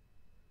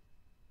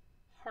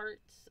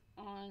hearts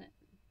on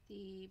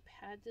the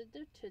pads of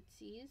the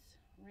Tootsies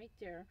right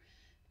there.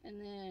 And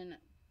then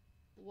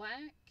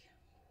black,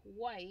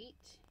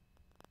 white.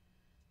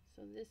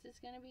 So this is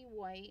going to be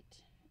white.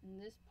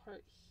 And this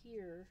part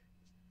here.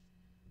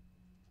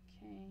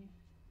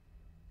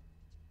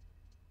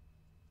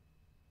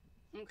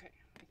 Okay,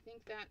 I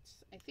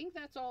think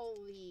that's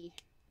all the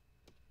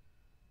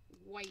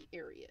white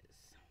areas.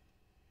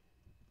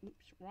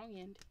 Oops, wrong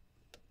end.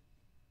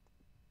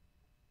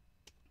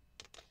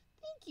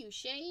 Thank you,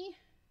 Shay.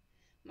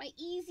 My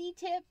easy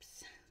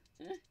tips.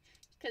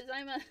 Cause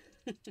I'm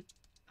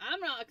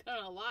not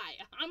gonna lie,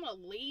 I'm a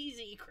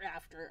lazy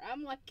crafter.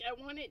 I'm like, I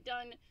want it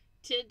done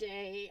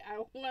today. I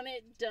want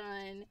it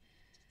done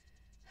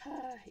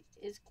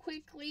as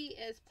quickly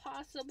as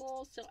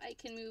possible so I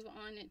can move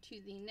on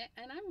to the next.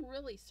 And I'm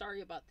really sorry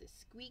about the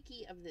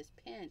squeaky of this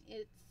pen.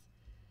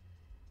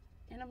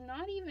 And I'm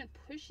not even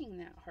pushing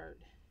that hard,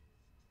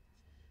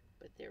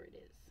 but there it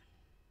is.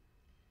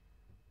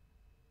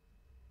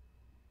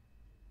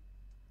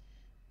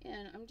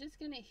 And I'm just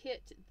gonna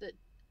hit the,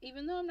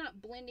 even though I'm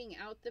not blending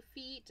out the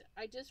feet,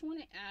 I just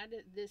want to add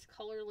this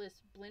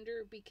colorless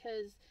blender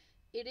because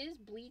it is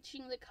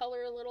bleaching the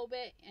color a little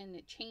bit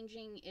and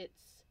changing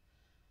its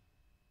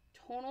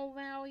tonal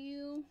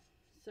value.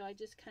 So I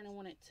just kind of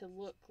want it to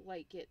look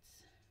like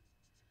it's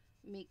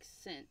makes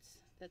sense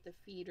that the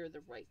feet are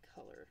the right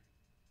color.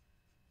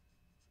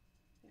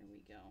 There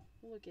we go.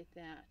 Look at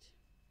that.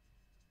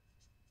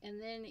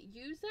 And then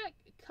use that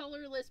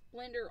colorless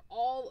blender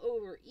all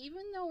over.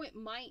 Even though it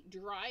might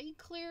dry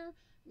clear,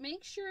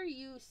 make sure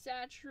you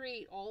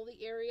saturate all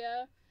the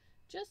area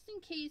just in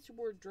case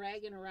we're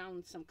dragging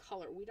around some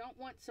color. We don't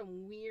want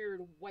some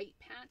weird white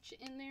patch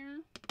in there.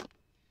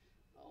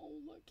 Oh,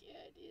 look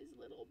at his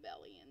little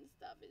belly and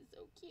stuff. Is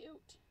so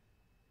cute.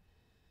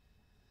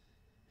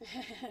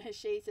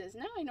 Shay says,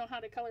 now I know how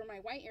to color my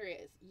white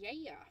areas.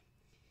 Yeah.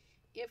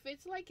 If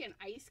it's like an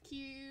ice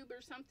cube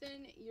or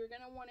something, you're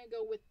going to want to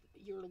go with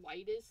your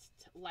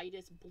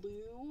lightest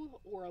blue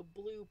or a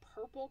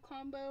blue-purple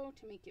combo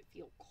to make it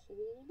feel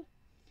cold.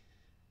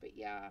 But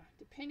yeah,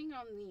 depending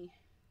on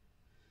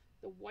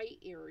the white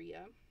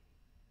area,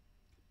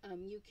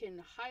 you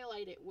can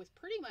highlight it with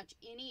pretty much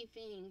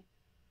anything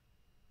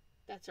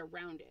that's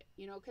around it,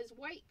 you know, because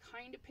white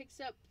kind of picks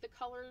up the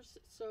colors.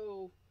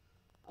 So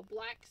a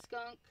black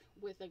skunk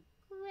with a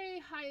gray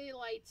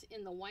highlights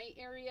in the white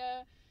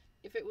area.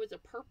 If it was a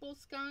purple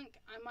skunk,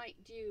 I might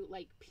do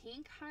like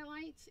pink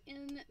highlights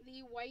in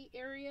the white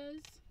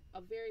areas,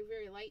 a very,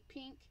 very light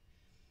pink,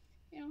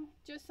 you know,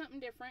 just something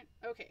different.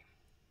 Okay,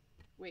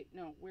 wait,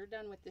 no, we're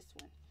done with this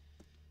one.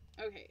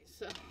 Okay,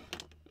 so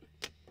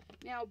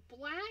now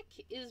black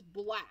is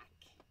black.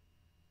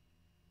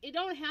 It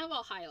don't have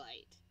a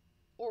highlight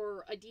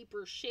or a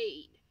deeper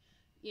shade,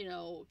 you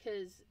know,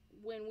 because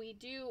when we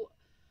do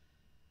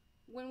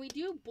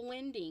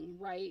blending,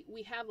 right,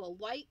 we have a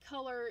light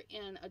color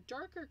and a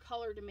darker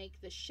color to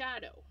make the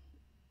shadow.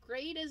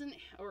 Gray doesn't,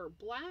 or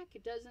black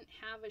doesn't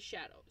have a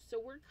shadow. So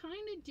we're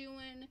kind of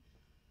doing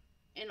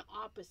an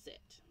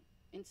opposite.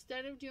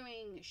 Instead of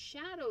doing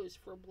shadows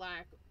for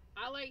black,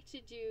 I like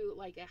to do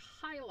like a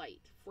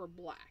highlight for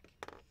black.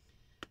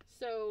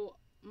 So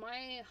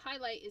my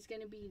highlight is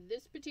going to be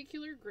this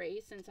particular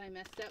gray, since I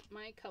messed up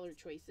my color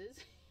choices.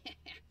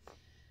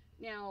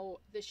 Now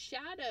the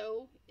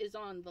shadow is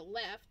on the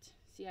left.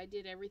 See, I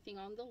did everything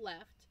on the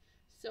left.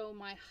 So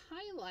my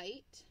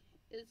highlight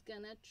is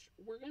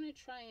we're gonna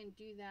try and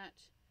do that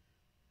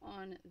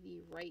on the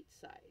right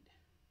side.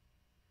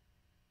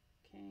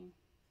 Okay,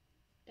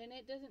 and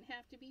it doesn't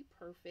have to be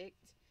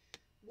perfect.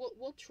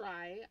 We'll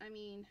try. I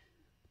mean,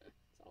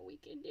 it's all we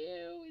can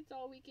do. It's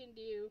all we can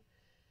do.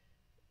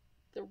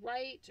 The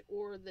right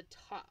or the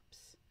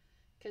tops,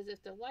 because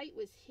if the light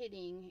was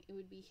hitting, it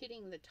would be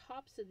hitting the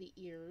tops of the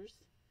ears.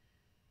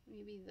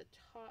 Maybe the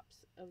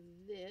tops of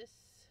this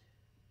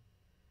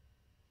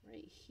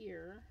right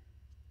here,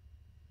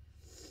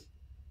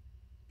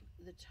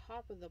 the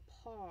top of the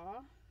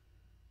paw,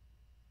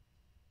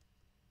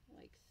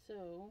 like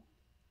so,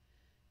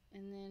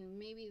 and then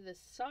maybe the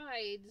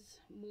sides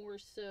more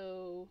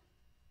so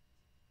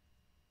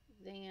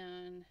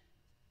than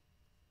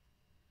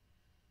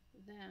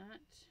that.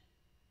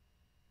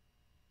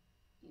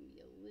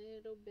 Maybe a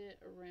little bit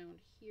around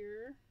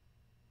here.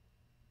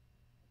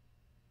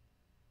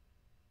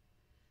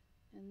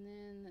 And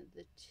then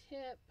the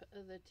tip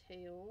of the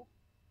tail.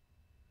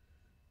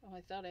 Oh,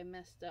 I thought I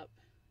messed up,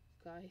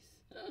 guys.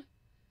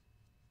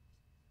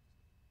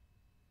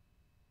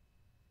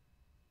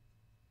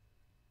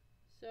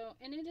 So,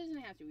 and it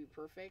doesn't have to be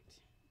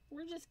perfect.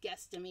 We're just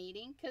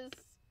guesstimating, because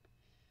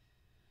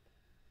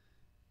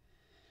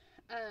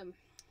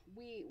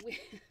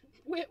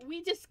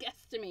we just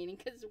guesstimating,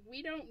 because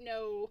we don't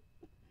know.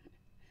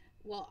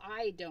 Well,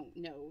 I don't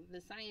know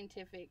the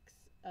scientifics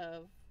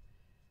of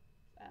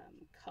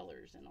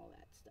colors and all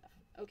that stuff.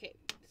 Okay,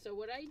 so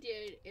what I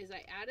did is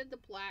I added the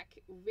black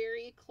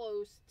very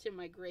close to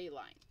my gray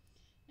line,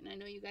 and I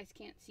know you guys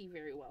can't see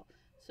very well.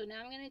 So now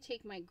I'm going to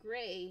take my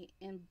gray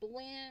and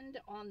blend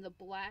on the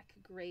black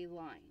gray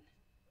line.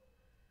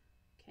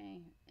 Okay,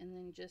 and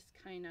then just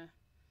kind of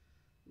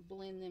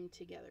blend them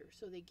together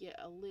so they get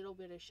a little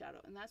bit of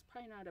shadow. And that's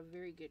probably not a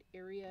very good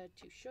area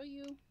to show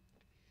you.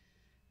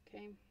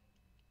 Okay,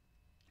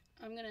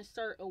 I'm going to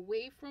start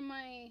away from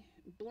my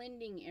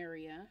blending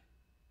area.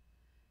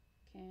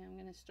 Okay, I'm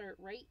going to start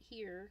right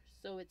here.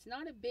 So it's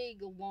not a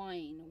big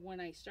line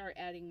when I start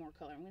adding more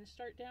color. I'm going to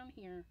start down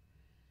here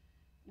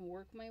and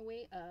work my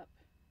way up.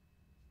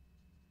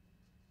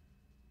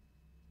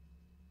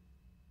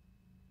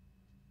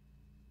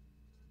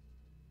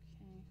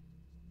 Okay.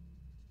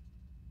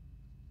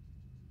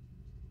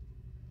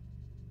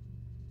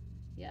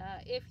 Yeah,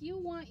 if you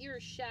want your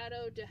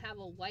shadow to have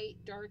a light,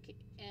 dark,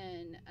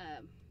 and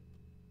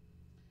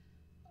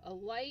a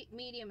light,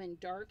 medium, and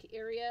dark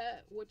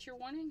area, what you're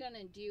wanting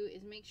to do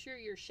is make sure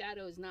your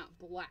shadow is not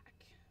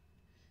black.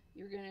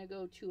 You're going to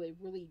go to a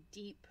really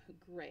deep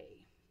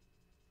gray.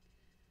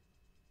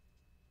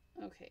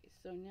 Okay,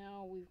 so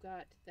now we've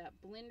got that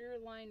blender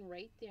line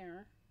right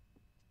there.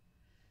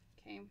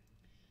 Okay,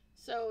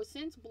 so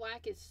since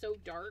black is so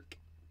dark,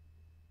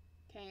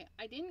 okay,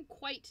 I didn't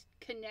quite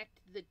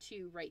connect the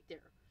two right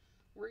there.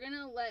 We're going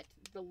to let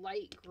the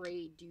light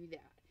gray do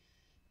that.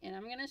 And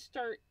I'm going to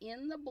start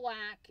in the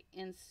black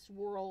and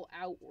swirl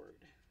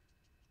outward.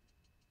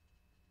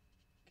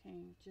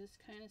 Okay, just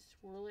kind of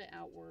swirl it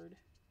outward.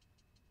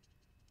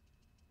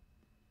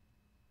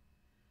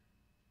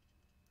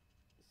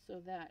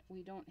 So that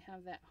we don't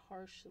have that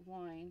harsh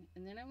line.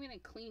 And then I'm going to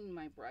clean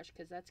my brush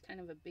because that's kind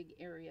of a big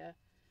area.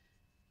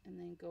 And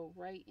then go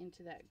right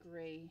into that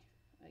gray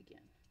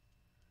again.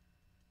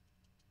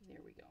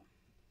 There we go.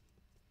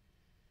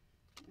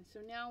 And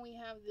so now we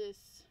have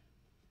this.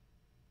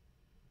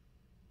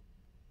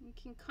 You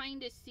can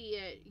kind of see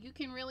it. You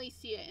can really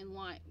see it in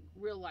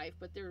real life,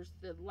 but there's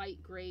the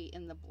light gray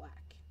and the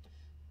black.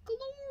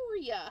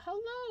 Gloria,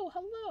 hello,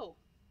 hello.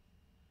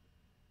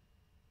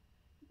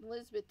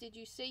 Elizabeth, did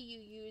you say you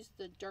used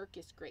the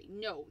darkest gray?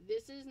 No,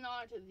 this is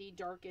not the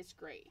darkest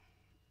gray.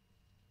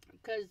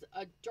 Because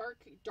a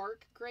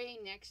dark gray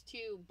next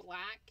to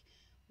black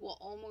will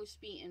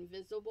almost be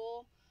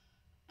invisible.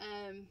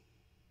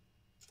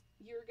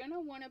 You're going to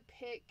want to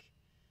pick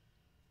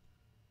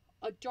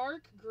a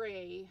dark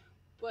gray,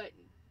 but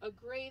a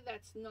gray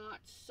that's not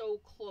so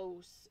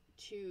close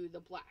to the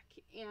black.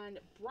 And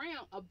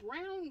a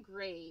brown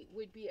gray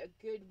would be a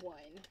good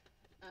one.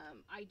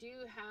 I do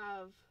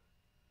have,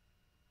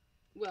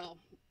 well,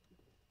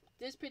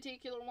 this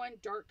particular one,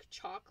 dark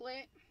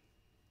chocolate.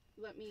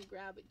 Let me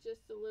grab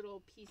just a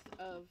little piece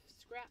of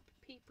scrap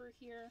paper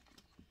here.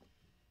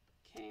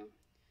 Okay,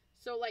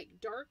 so like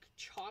dark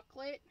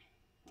chocolate,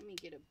 let me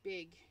get a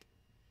big,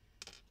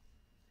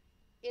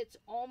 it's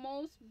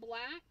almost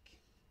black,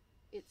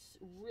 it's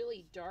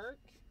really dark,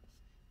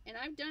 and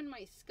I've done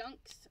my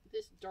skunks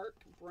this dark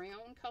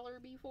brown color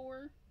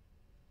before.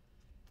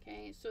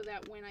 Okay, so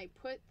that when I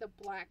put the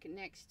black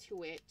next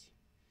to it,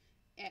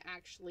 it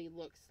actually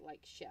looks like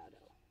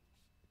shadow.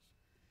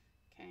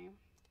 Okay,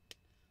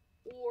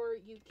 or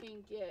you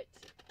can get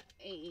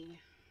a,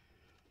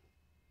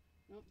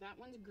 nope, that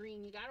one's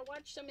green. You gotta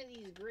watch some of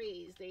these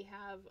grays. They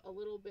have a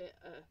little bit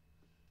of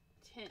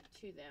tint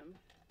to them.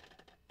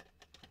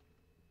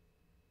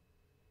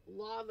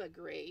 Lava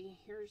gray.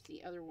 Here's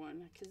the other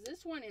one, because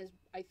this one is,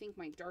 I think,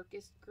 my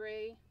darkest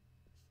gray,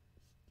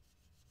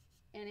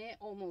 and it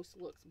almost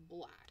looks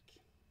black.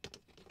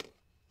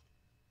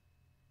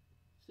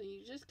 So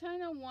you just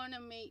kind of want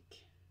to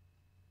make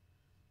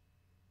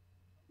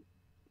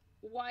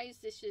wise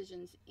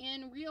decisions.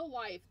 In real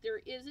life, there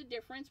is a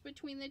difference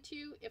between the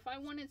two. If I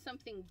wanted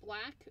something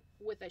black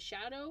with a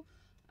shadow,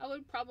 I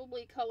would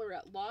probably color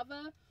it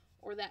lava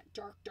or that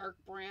dark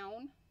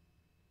brown,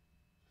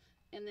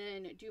 and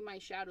then do my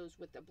shadows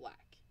with the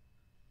black.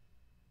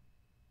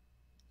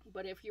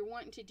 But if you're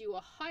wanting to do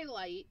a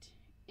highlight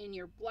and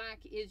your black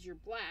is your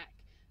black,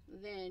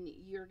 then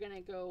you're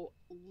gonna go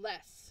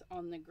less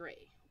on the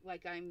gray,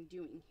 like I'm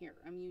doing here.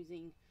 I'm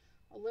using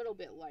a little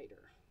bit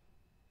lighter.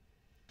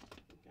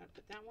 Gotta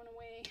put that one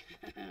away.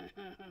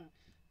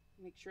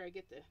 Make sure I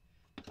get the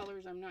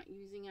colors I'm not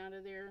using out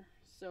of there.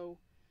 So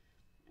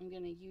I'm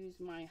gonna use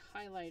my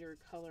highlighter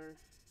color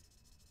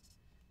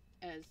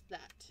as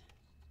that.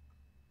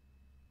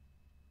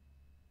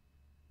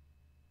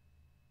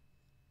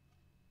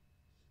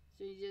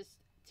 So you just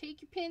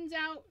take your pins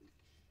out.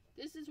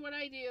 This is what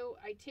I do.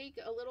 I take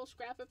a little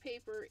scrap of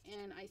paper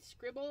and I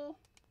scribble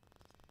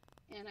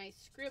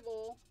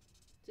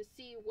to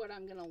see what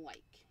I'm gonna like.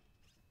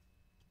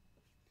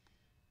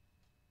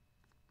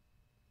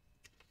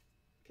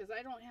 Because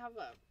I don't have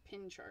a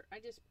pin chart. I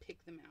just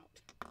pick them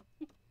out.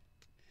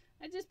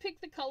 I just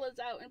pick the colors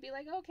out and be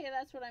like, okay,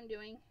 that's what I'm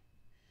doing.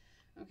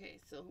 Okay,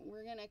 so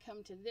we're gonna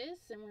come to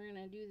this and we're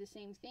gonna do the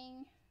same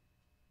thing.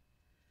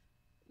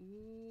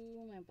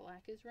 Ooh, my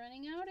black is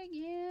running out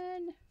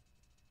again.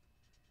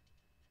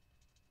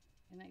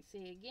 And I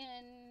say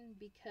again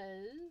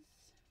because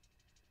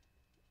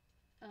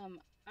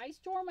I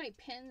store my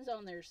pens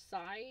on their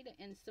side,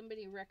 and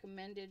somebody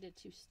recommended it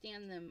to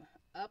stand them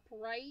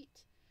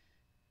upright,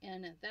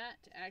 and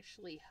that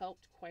actually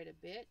helped quite a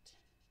bit.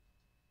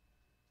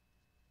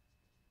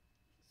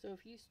 So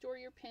if you store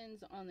your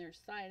pens on their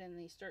side and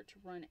they start to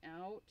run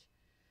out,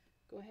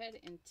 go ahead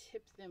and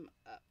tip them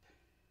up.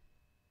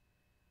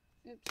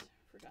 Oops,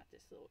 forgot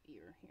this little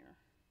ear here.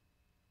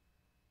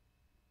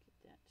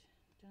 Get that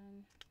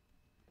done.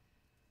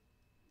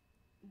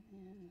 And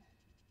then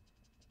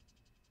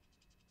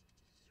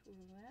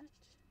swirl that.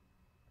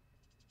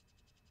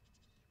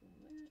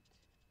 Swirl that.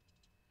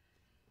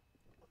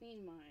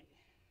 Clean my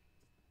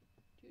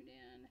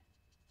doodad.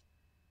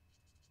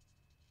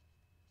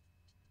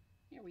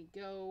 Here we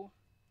go.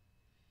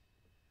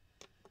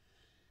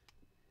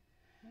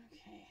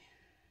 Okay.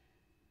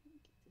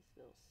 Get this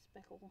little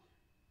speckle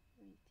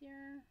right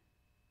there.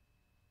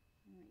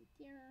 Right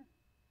there.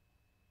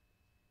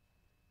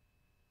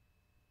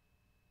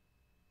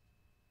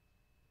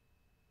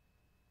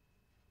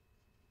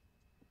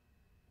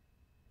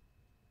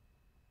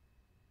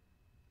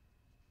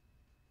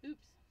 Oops.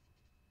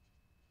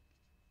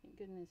 Thank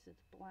goodness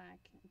it's black.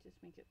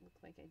 Just make it look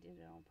like I did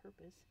it on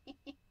purpose.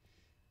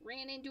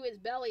 Ran into his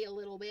belly a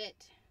little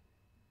bit.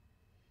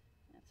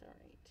 That's all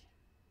right.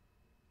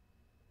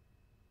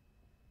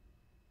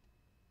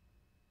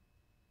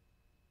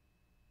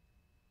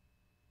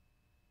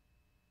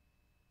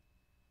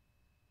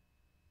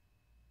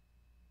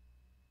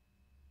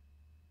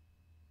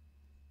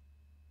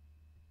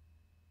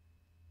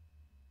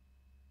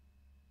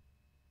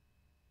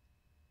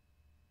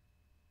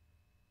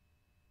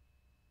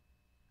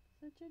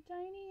 Such a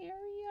tiny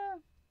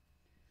area.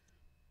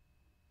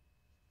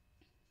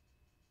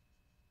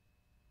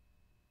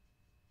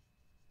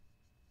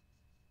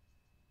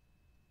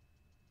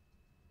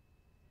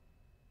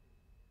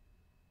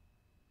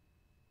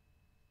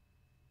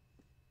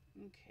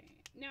 Okay,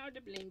 now the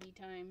blendy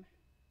time.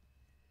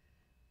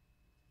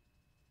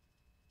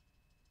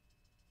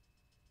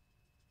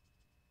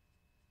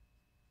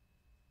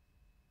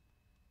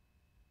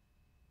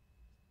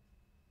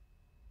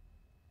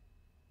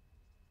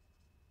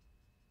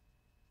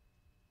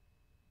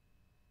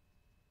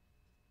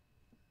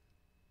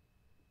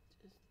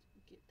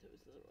 those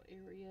little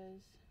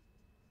areas.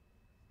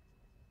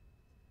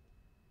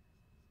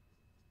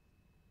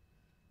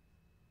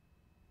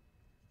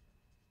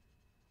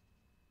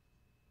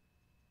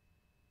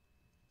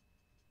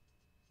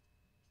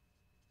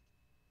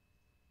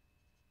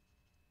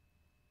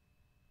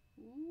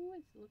 Ooh,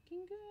 it's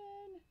looking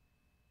good.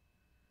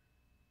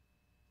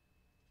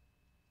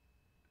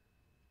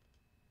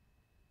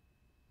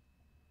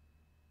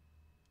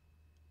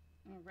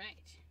 All right.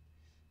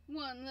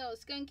 One little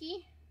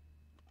skunky.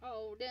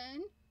 All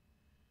done.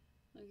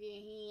 Look at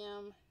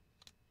him.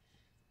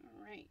 All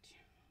right.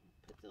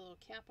 Put the little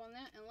cap on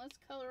that, and let's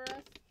color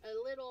us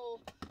a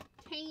little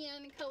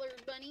tan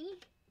colored bunny.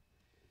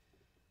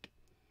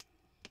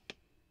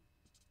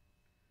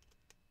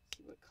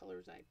 See what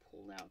colors I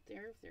pulled out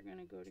there, if they're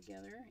going to go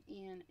together.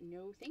 And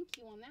no thank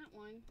you on that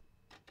one.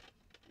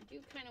 I do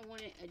kind of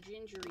want it a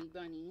gingery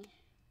bunny.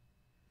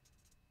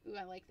 Ooh,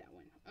 I like that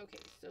one. Okay,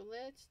 so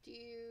let's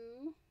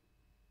do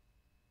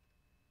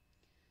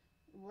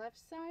left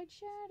side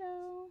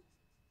shadow.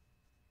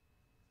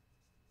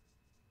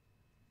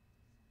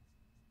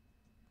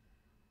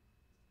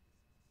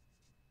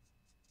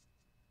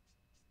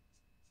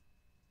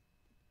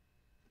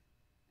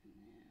 And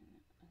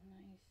then a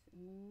nice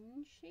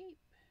moon shape.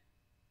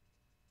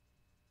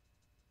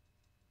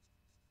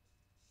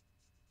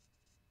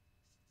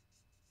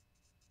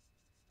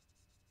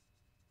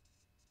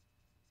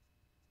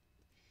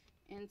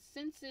 And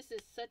since this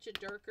is such a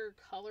darker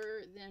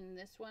color than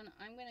this one,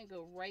 I'm going to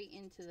go right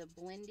into the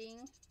blending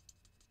to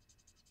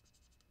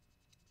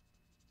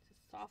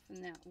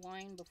soften that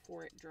line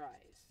before it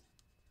dries.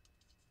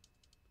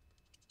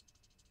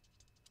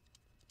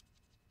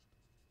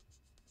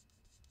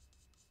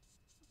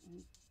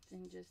 And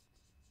then just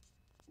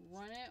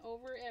run it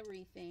over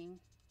everything.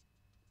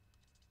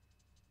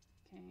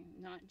 Okay,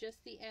 not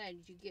just the edge.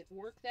 You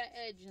work that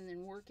edge and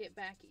then work it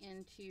back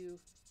into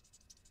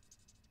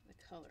the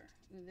color.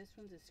 Ooh, this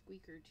one's a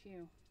squeaker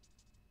too.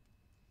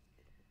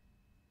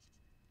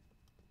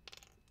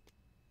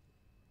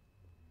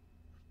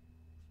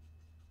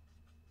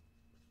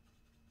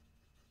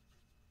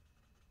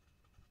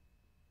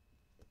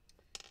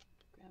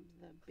 Grab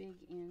the big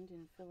end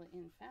and fill it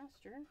in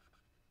faster.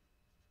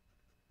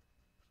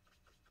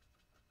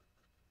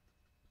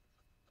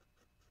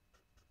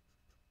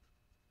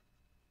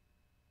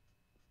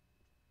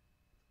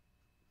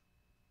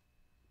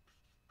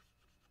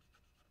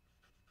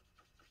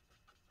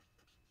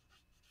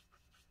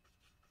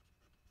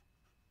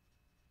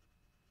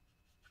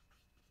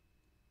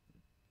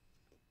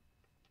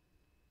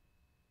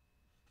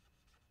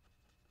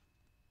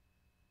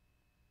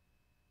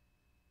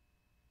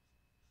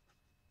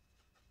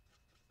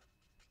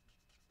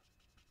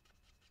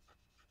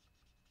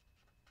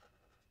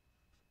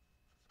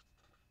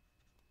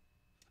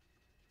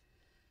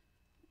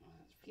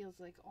 Feels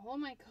like all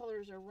my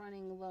colors are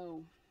running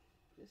low.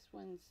 This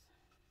one's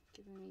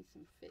giving me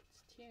some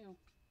fits too.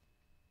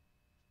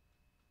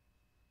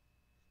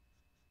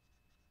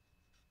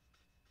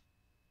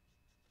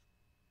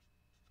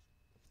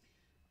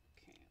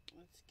 Okay,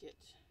 let's get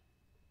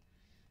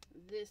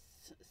this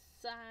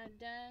side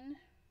done.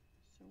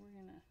 So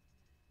we're gonna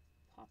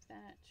pop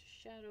that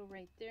shadow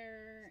right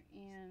there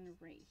and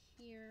right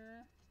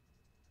here.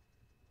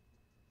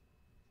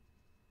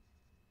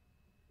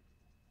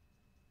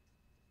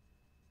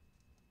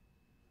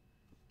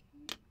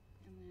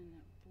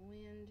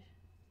 And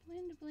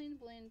then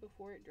blend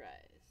before it dries.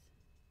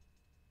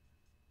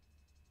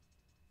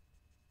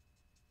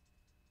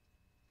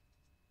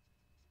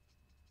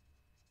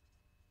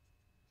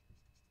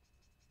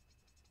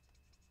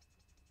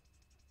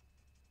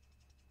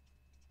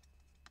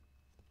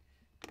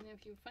 And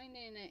if you're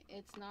finding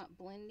it's not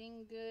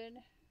blending good,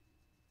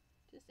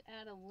 just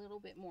add a little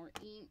bit more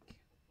ink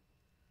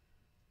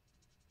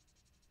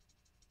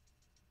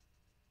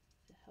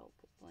to help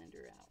the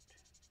blender out.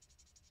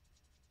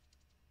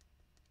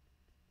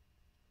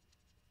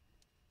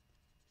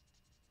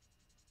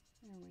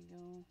 There we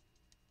go.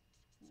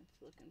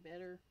 That's looking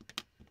better.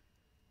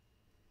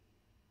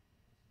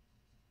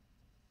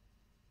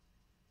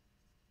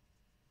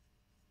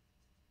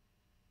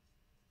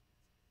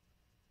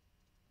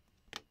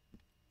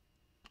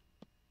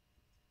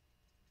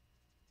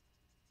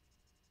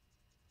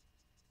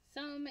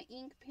 Some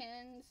ink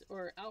pens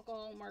or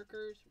alcohol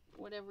markers,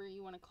 whatever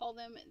you want to call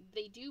them,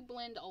 they do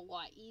blend a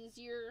lot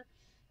easier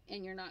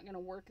and you're not going to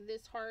work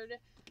this hard.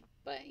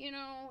 But, you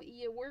know,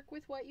 you work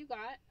with what you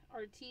got.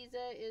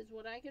 Arteza is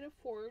what I could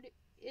afford.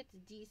 It's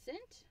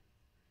decent.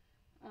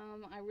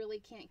 I really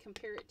can't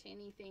compare it to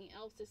anything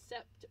else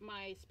except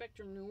my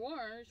Spectrum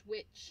Noirs,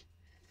 which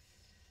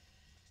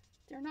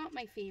they're not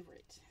my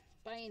favorite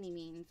by any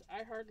means.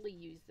 I hardly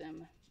use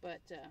them,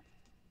 but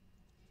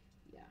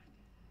yeah,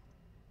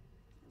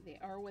 they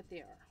are what they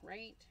are,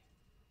 right?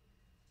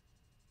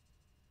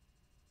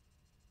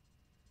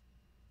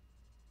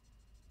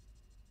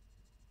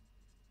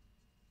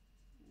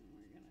 And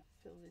we're gonna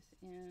fill this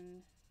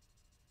in.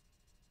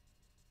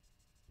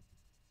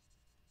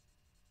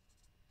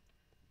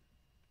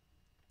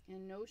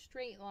 And no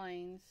straight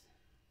lines,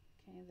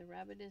 Okay, the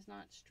rabbit is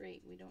not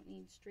straight. We don't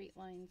need straight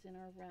lines in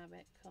our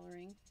rabbit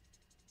coloring.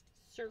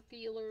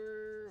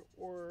 Circular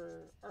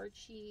or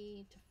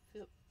archy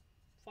to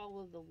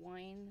follow the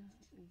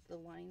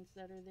lines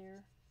that are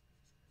there.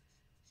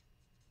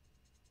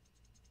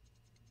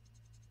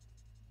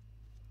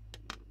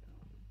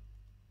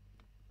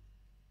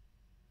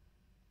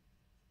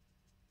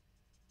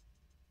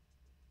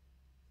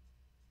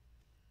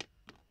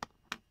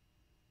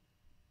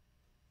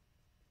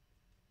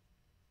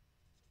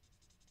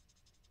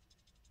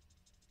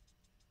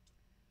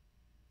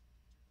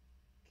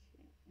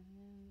 And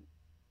then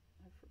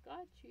I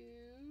forgot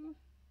to,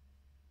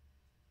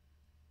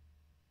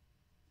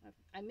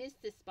 I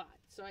missed this spot,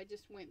 so I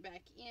just went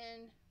back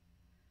in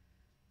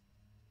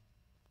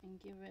and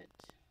give it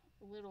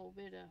a little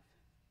bit of,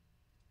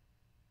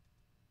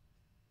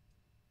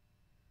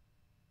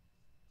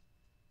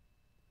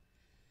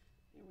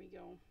 there we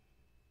go.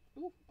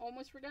 Ooh,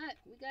 almost forgot.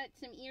 We got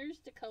some ears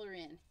to color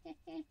in.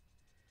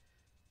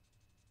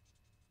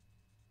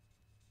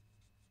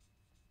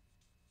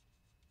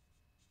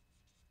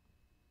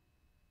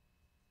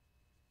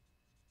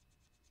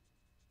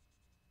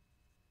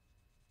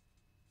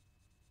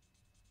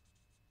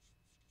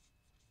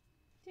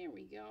 There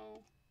we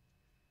go.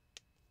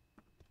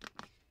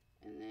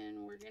 And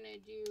then we're gonna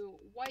do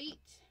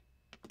white,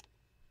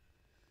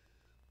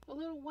 a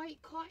little white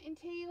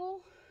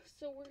cottontail.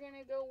 So we're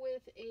gonna go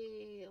with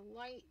a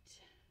light,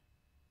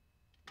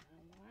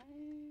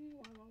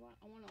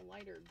 I want a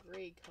lighter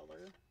gray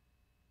color.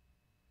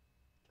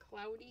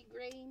 Cloudy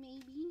gray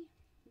maybe?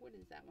 What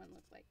does that one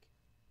look like?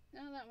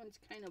 No, that one's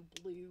kind of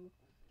blue.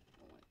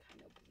 I want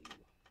kind of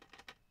blue.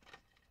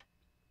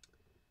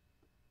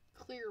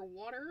 Clear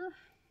water.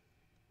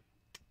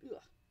 Ugh.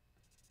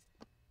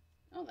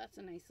 Oh, that's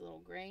a nice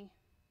little gray.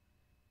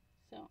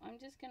 So I'm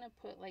just going to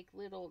put like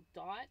little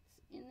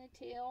dots in the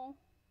tail.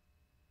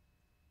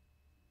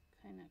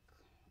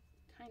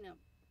 Kind of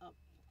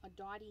a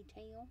dotty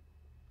tail.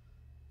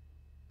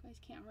 You guys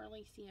can't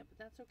hardly see it, but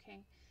that's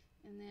okay.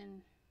 And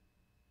then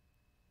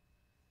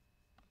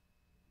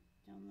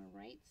down the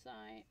right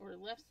side, or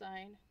left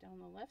side, down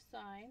the left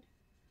side.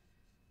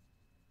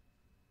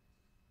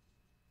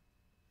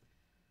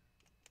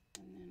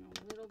 And then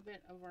a little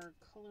bit of our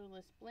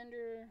colorless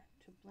blender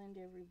to blend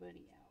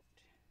everybody out.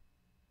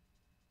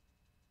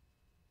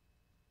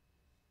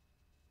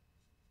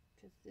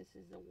 Because this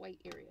is a white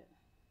area.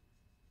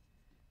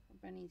 Our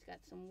bunny's got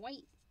some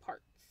white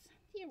parts.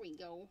 Here we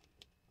go.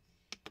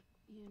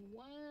 And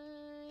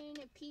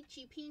one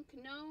peachy pink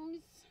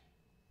nose.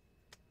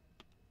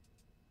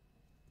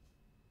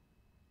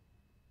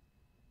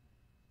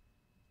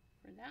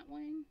 For that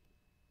one.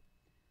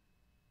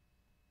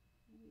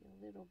 Maybe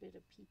a little bit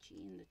of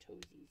peachy in the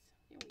toesies.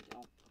 There we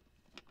go.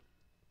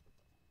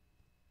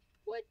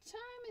 What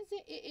time is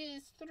it? It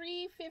is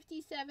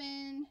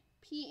 3:57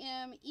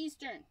 p.m.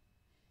 Eastern.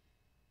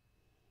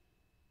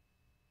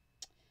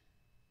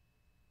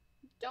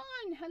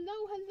 Dawn,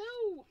 hello,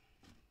 hello.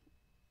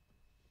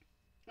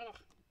 Oh,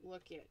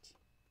 look it.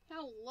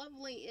 How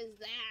lovely is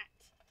that?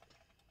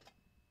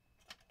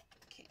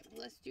 Okay,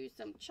 let's do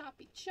some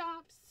choppy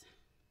chops.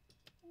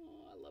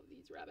 Oh, I love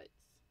these rabbits.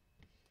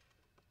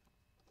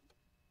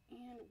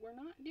 And we're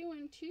not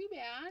doing too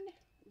bad.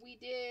 We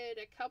did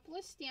a couple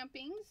of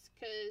stampings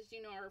because,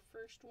 you know, our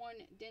first one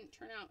didn't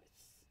turn out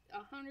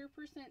 100%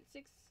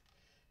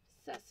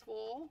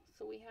 successful.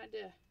 So we had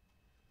to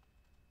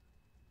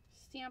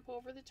stamp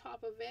over the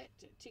top of it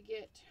to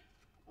get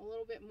a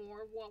little bit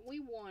more of what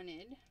we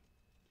wanted.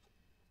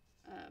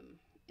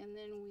 And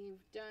then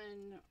we've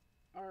done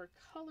our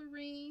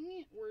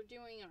coloring. We're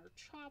doing our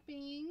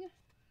chopping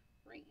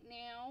right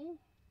now.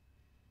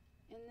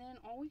 And then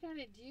all we got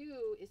to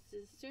do is,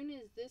 as soon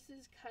as this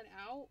is cut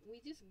out,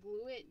 we just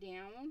glue it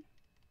down.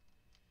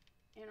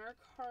 And our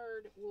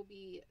card will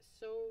be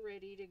so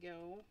ready to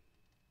go.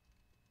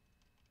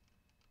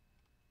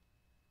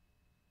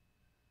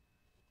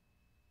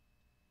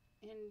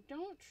 And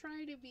don't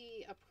try to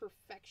be a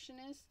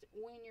perfectionist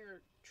when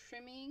you're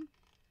trimming.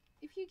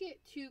 If you get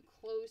too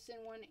close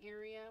in one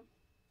area,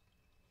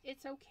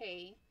 it's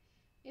okay.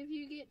 If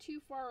you get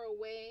too far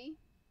away,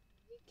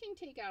 you can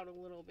take out a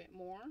little bit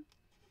more.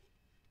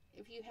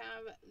 If you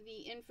have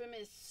the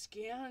infamous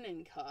scan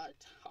and cut,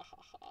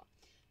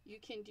 you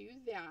can do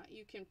that.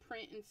 You can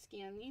print and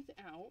scan these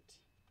out.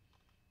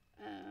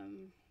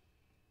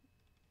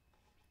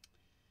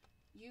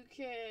 You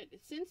could,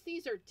 since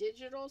these are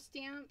digital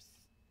stamps,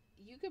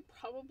 you could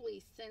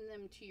probably send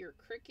them to your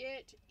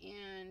Cricut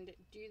and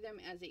do them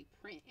as a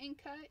print and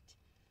cut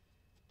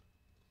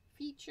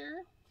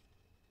feature.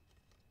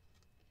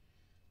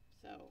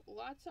 So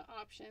lots of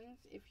options.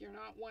 If you're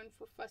not one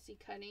for fussy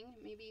cutting,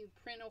 maybe you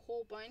print a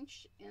whole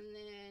bunch and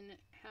then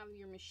have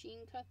your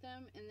machine cut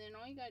them, and then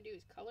all you gotta do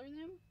is color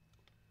them.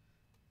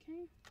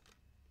 Okay.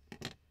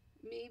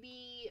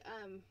 Maybe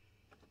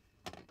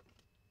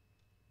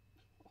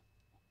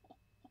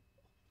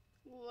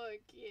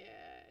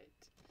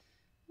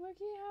look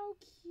at how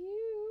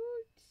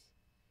cute.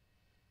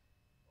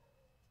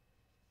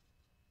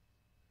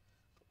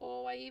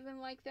 Oh, I even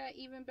like that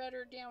even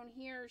better down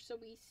here, so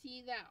we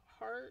see that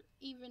heart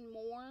even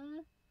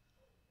more.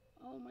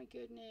 Oh my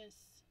goodness.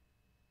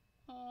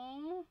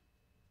 Aww.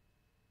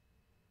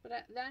 But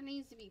that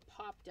needs to be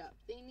popped up.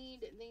 They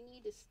need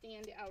to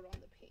stand out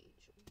on the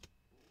page.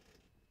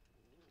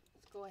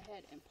 Let's go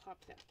ahead and pop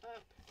that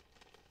up.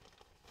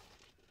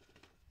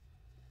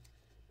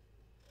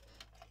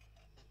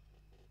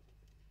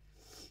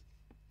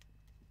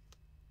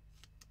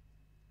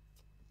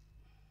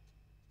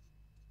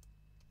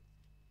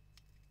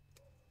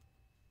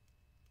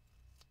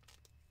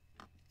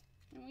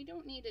 And we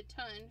don't need a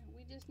ton.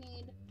 We just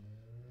need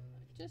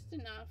just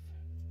enough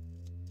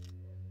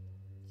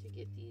to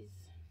get these.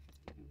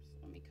 Oops,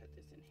 let me cut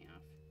this in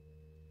half.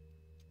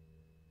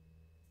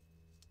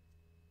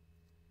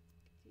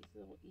 Get these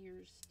little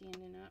ears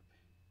standing up.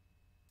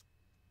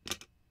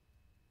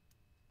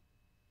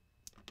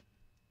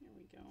 There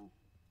we go.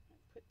 I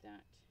put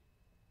that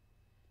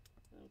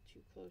a little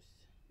too close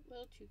to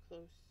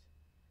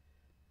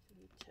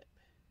the tip.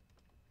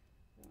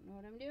 I don't know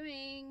what I'm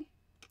doing.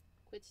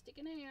 Quit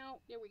sticking out.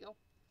 There we go.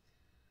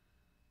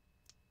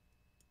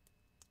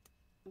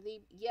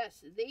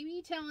 Yes, they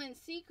be telling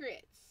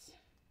secrets.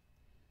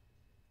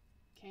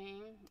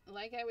 Okay,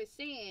 like I was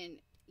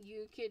saying,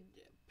 you could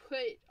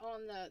put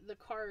on the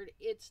card,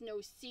 it's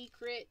no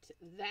secret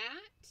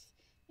that,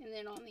 and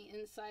then on the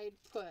inside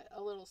put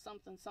a little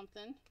something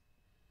something.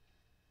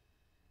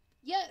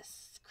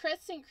 Yes,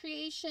 Crescent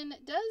Creation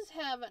does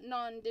have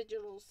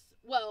non-digital,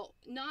 well,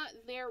 not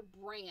their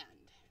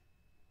brand.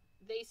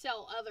 They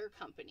sell other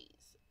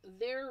companies.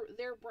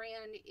 Their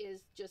brand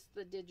is just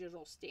the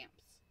digital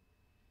stamps.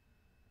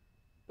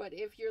 But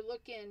if you're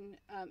looking,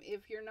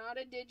 if you're not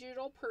a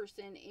digital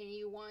person and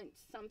you want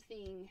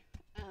something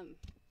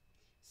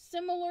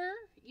similar,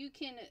 you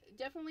can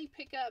definitely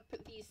pick up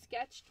these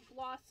Sketched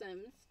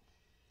Blossoms.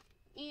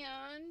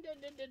 And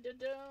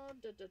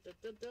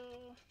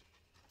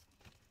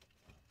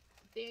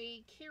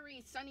they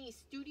carry Sunny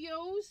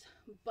Studios,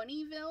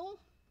 Bunnyville.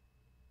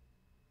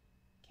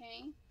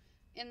 Okay.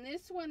 And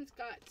this one's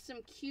got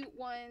some cute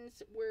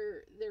ones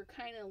where they're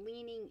kind of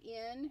leaning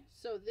in.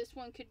 So this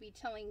one could be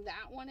telling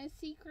that one a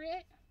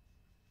secret.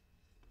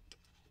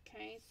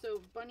 Okay,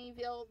 so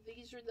Bunnyville,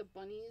 these are the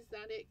bunnies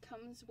that it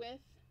comes with.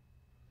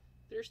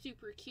 They're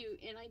super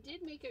cute. And I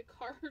did make a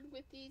card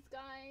with these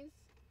guys.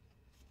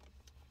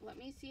 Let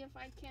me see if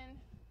I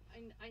can.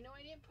 I know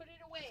I didn't put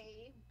it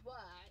away,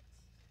 but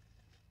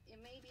it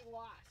may be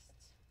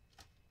lost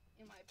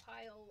in my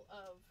pile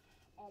of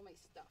all my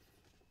stuff.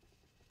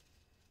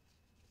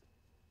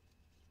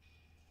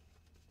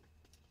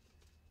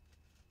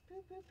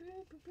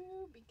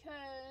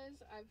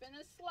 Because I've been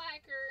a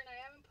slacker and I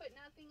haven't put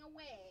nothing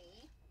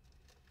away.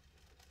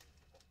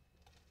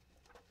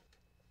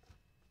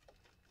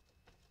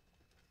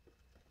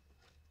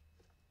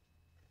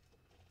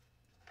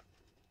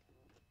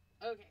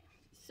 Okay,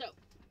 so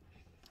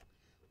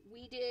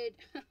we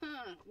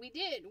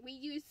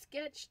used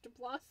Sketched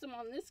Blossom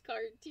on this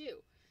card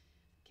too.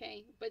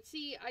 Okay, but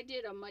see, I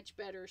did a much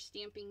better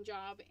stamping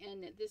job,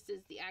 and this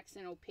is the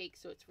accent opaque,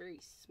 so it's very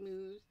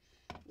smooth.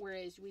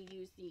 Whereas we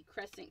use the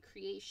Crescent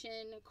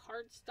Creation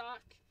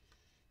cardstock,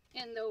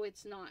 and though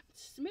it's not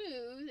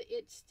smooth,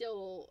 it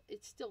still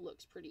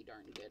looks pretty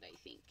darn good, I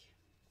think.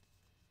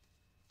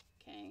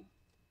 Okay,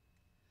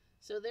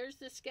 so there's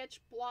the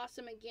Sketched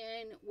Blossom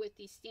again with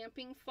the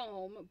stamping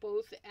foam,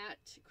 both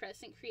at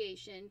Crescent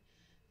Creation.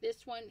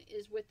 This one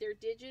is with their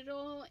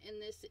digital,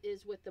 and this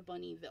is with the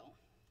Bunnyville.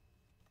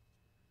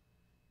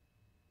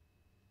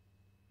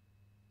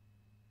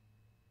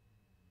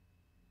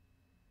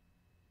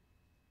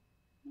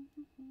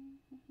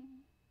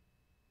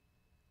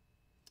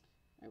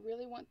 I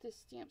really want this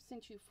stamp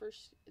since you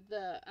first,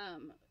 the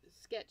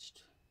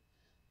Sketched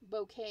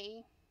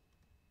Bouquet,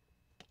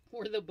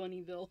 or the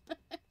Bunnyville,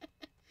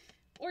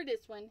 or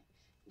this one.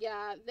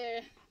 Yeah,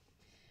 the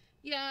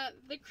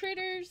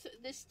critters,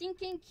 the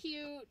Stinking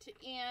Cute,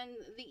 and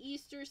the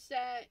Easter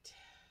set,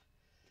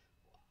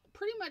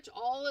 pretty much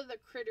all of the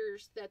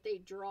critters that they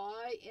draw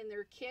in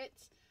their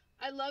kits.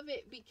 I love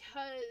it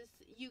because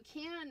you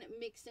can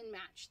mix and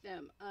match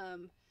them.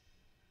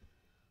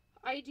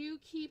 I do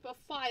keep a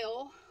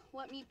file.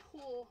 Let me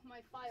pull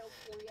my file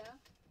for you.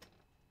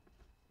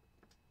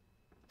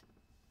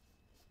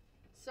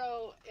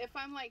 So if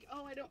I'm like,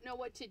 oh, I don't know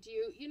what to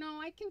do, you know,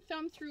 I can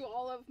thumb through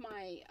all of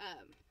my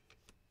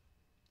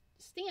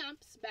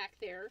stamps back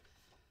there,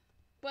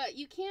 but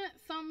you can't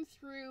thumb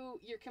through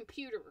your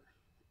computer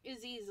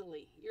as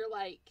easily. You're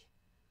like,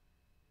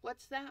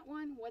 what's that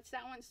one? What's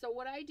that one? So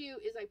what I do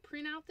is I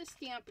print out the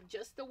stamp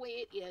just the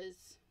way it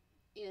is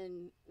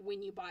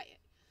when you buy it.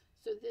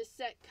 So this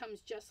set comes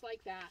just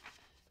like that.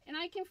 And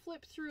I can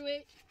flip through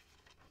it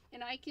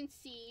and I can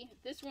see,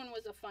 this one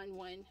was a fun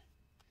one.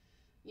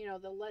 You know,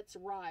 the Let's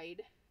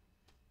Ride.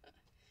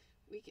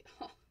 We could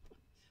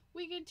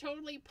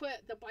totally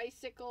put the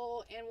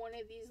bicycle and one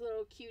of these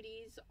little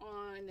cuties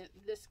on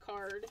this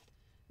card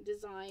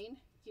design,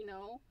 you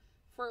know,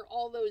 for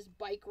all those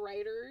bike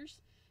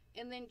riders.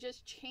 And then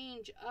just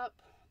change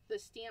up the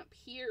stamp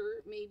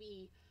here,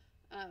 maybe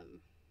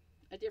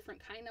a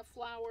different kind of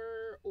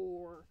flower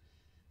or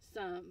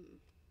some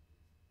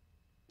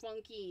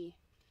funky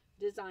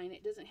design.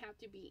 It doesn't have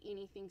to be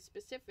anything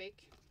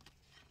specific.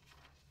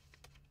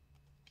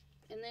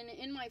 And then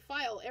in my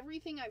file,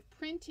 everything I've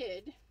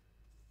printed,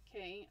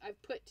 okay,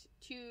 I've put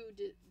two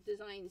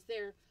designs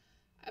there.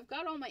 I've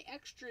got all my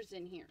extras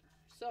in here.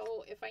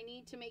 So if I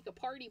need to make a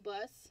party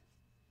bus,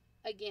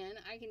 again,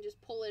 I can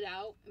just pull it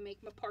out and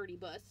make my party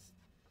bus.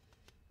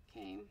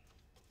 Okay.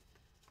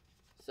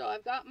 So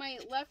I've got my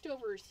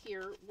leftovers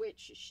here,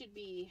 which should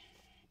be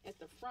at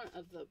the front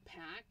of the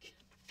pack.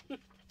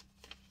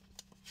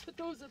 Put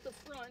those at the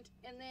front,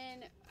 and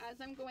then as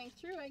I'm going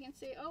through, I can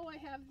say, oh, I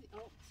have,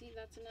 oh, see,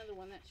 that's another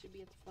one that should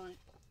be at the front.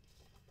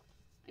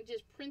 I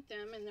just print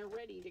them and they're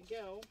ready to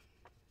go.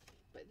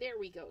 But there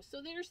we go.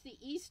 So there's the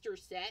Easter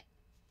set.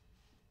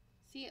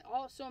 See,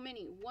 all so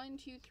many. 1,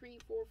 2, 3,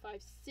 4,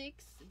 5,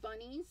 6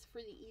 bunnies for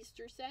the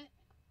Easter set.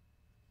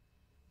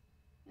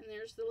 And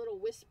there's the little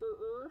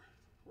whisperer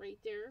right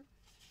there.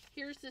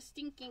 Here's the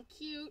stinking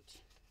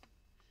cute.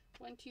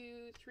 1,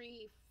 2,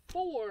 3,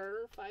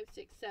 4, 5,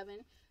 6,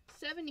 7.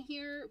 7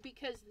 here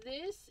because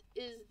this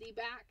is the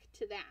back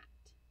to that.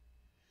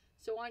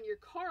 So on your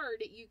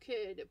card, you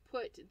could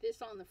put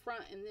this on the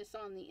front and this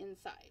on the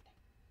inside.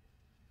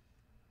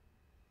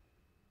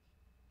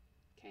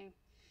 Okay.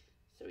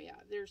 So yeah,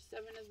 there's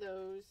 7 of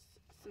those.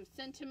 Some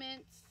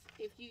sentiments.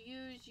 If you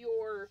use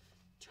your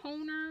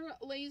toner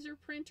laser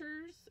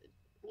printers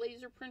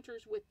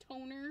with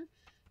toner,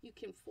 you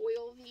can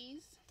foil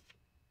these.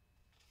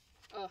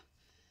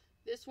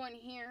 This one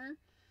here.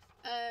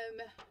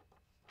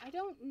 I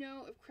don't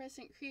know if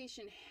Crescent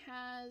Creation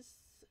has,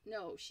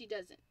 no, she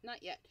doesn't,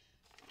 not yet.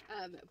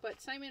 But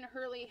Simon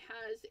Hurley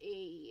has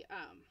a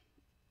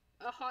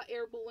hot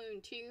air balloon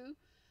too.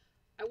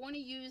 I want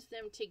to use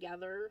them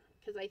together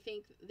because I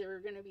think they're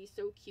going to be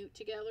so cute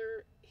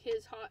together.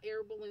 His hot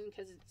air balloon,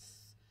 because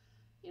it's,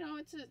 you know,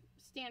 it's a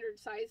standard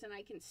size, and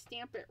I can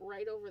stamp it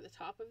right over the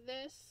top of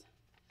this.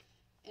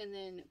 And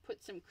then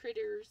put some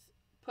critters,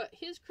 put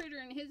his critter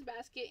in his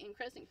basket and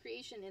Crescent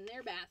Creation in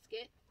their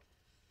basket.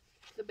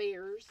 The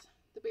bears.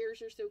 The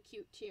bears are so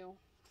cute too.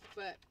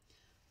 But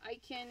I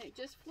can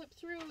just flip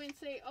through and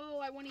say, oh,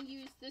 I want to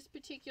use this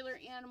particular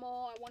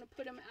animal. I want to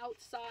put him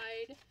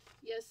outside.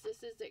 Yes,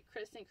 this is at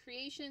Crescent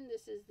Creation.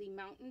 This is the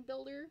mountain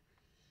builder.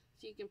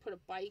 So you can put a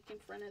bike in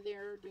front of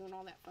there, doing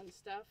all that fun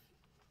stuff.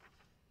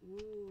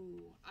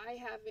 Ooh, I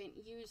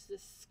haven't used the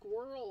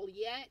squirrel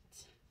yet.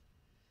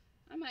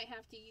 I might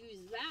have to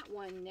use that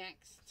one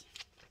next.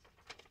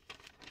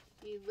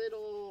 The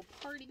little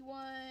party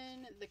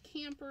one, the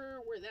camper,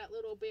 where that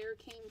little bear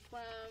came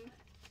from.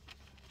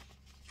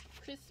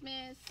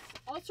 Christmas,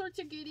 all sorts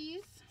of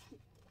goodies.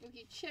 If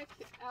you check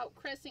out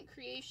Crescent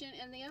Creation,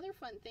 and the other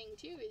fun thing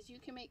too is you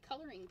can make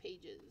coloring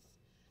pages.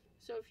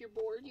 So if you're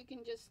bored, you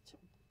can just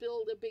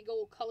build a big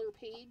old color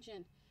page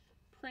and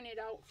print it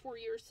out for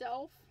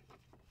yourself.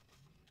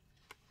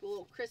 The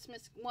little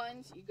Christmas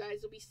ones, you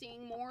guys will be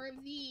seeing more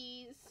of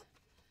these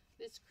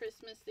this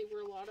Christmas. They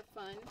were a lot of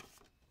fun.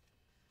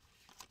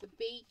 The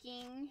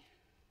baking,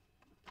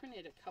 I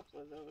printed a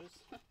couple of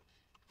those.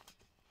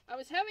 I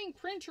was having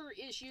printer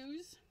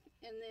issues.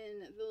 And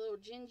then the little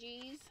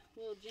gingies,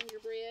 little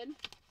gingerbread.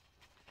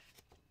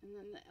 And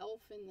then the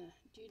elf and the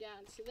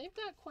doodad. So they've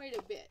got quite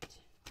a bit.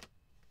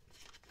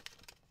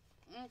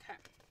 Okay.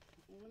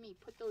 Let me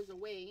put those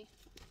away.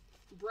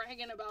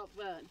 Bragging about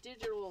the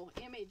digital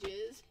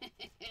images.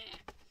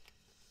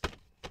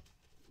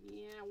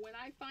 Yeah, when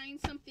I find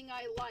something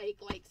I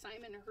like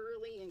Simon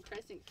Hurley and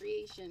Crescent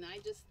Creation, I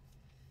just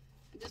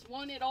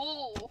want it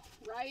all,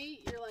 right?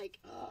 You're like,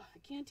 oh, I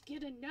can't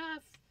get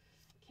enough.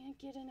 Can't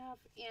get enough.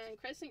 And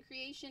Crescent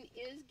Creation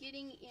is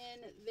getting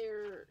in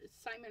their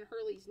Simon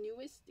Hurley's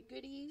newest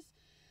goodies.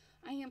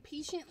 I am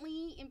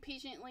patiently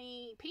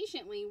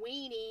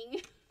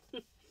waiting.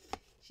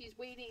 She's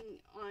waiting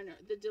on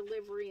the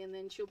delivery, and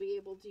then she'll be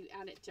able to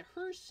add it to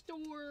her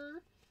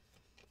store.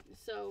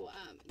 So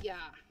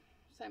yeah,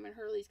 Simon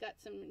Hurley's got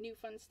some new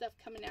fun stuff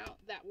coming out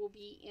that will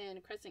be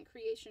in Crescent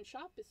Creation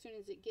shop as soon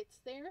as it gets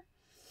there.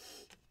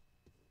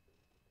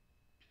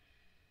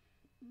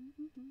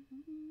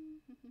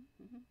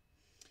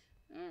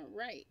 All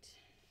right.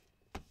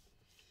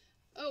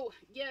 Oh,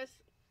 yes.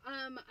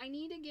 I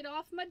need to get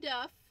off my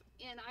duff,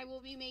 and I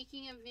will be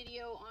making a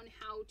video on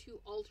how to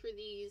alter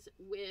these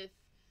with,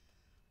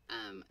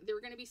 they're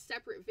going to be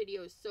separate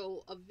videos.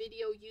 So a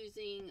video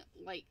using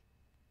like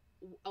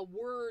a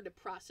word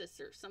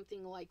processor,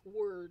 something like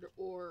Word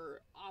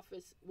or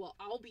Office. Well,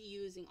 I'll be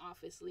using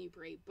Office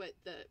Libre, but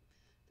the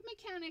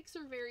mechanics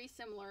are very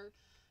similar.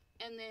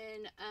 And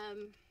then,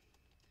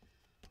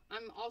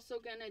 I'm also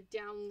going to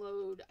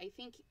download, I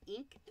think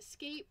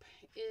Inkscape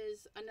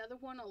is another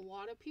one a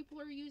lot of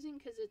people are using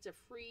because it's a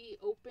free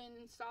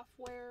open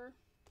software.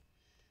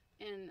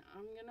 And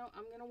I'm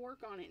gonna work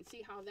on it and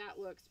see how that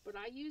looks. But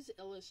I use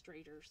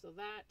Illustrator, so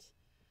that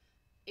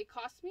it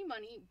costs me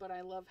money, but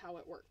I love how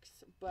it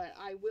works. But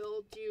I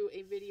will do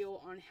a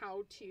video on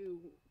how to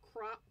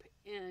crop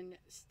and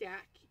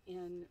stack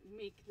and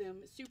make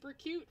them super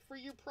cute for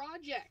your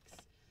projects.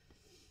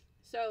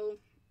 So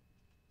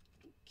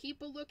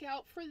keep a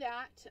lookout for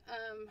that.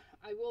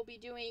 I will be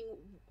doing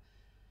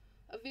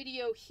a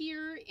video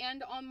here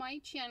and on my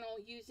channel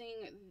using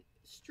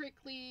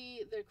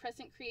strictly the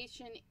Crescent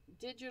Creation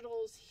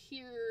digitals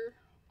here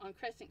on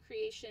Crescent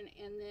Creation,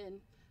 and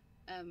then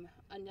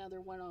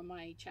another one on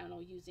my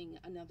channel using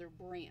another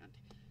brand,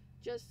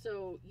 just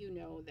so you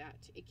know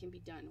that it can be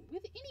done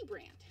with any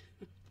brand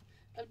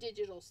of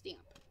digital stamp.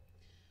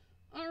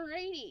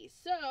 Alrighty,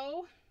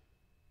 so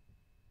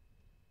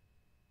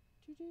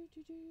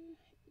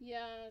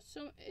yeah,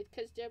 so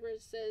because Deborah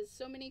says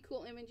so many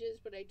cool images,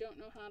 but I don't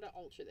know how to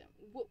alter them.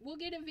 We'll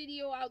get a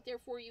video out there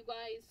for you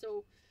guys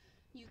so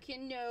you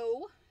can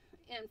know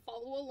and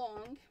follow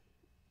along,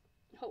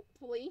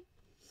 hopefully.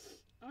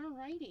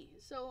 Alrighty,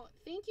 so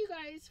thank you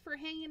guys for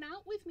hanging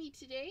out with me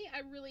today.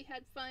 I really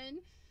had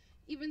fun,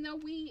 even though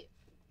we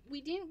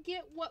didn't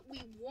get what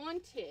we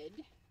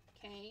wanted.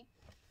 Okay,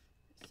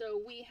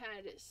 so we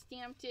had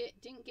stamped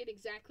it, didn't get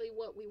exactly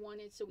what we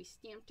wanted, so we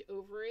stamped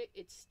over it.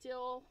 It's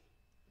still,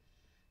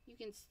 you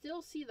can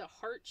still see the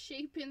heart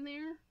shape in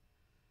there.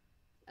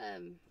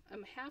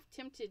 I'm half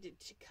tempted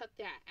to cut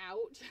that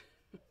out.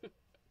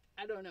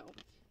 I don't know,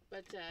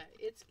 but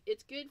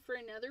it's good for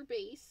another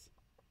base.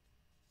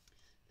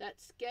 That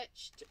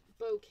Sketched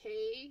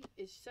Bouquet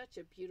is such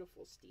a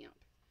beautiful stamp.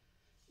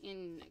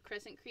 And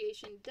Crescent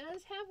Creation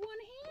does have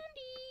one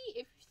handy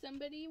if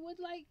somebody would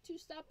like to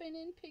stop in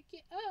and pick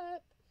it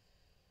up.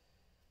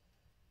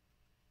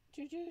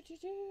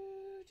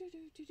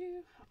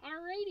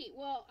 Alrighty,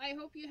 well, I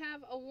hope you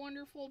have a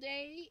wonderful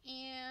day.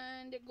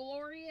 And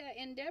Gloria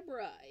and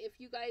Deborah, if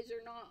you guys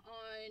are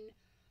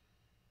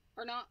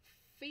not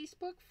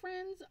Facebook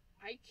friends,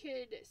 I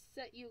could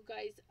set you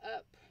guys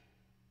up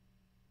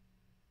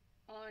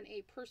on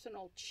a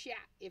personal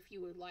chat if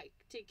you would like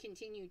to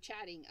continue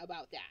chatting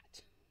about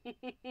that.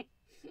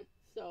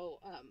 So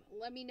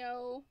let me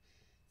know,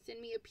 send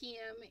me a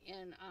PM,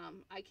 and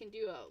I can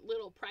do a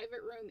little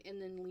private room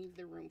and then leave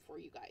the room for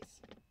you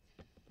guys.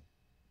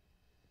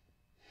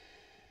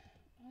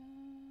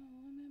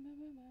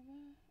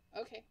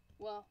 Okay,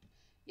 well,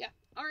 yeah,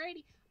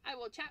 alrighty, I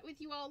will chat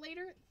with you all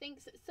later.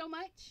 Thanks so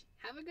much.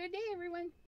 Have a good day, everyone.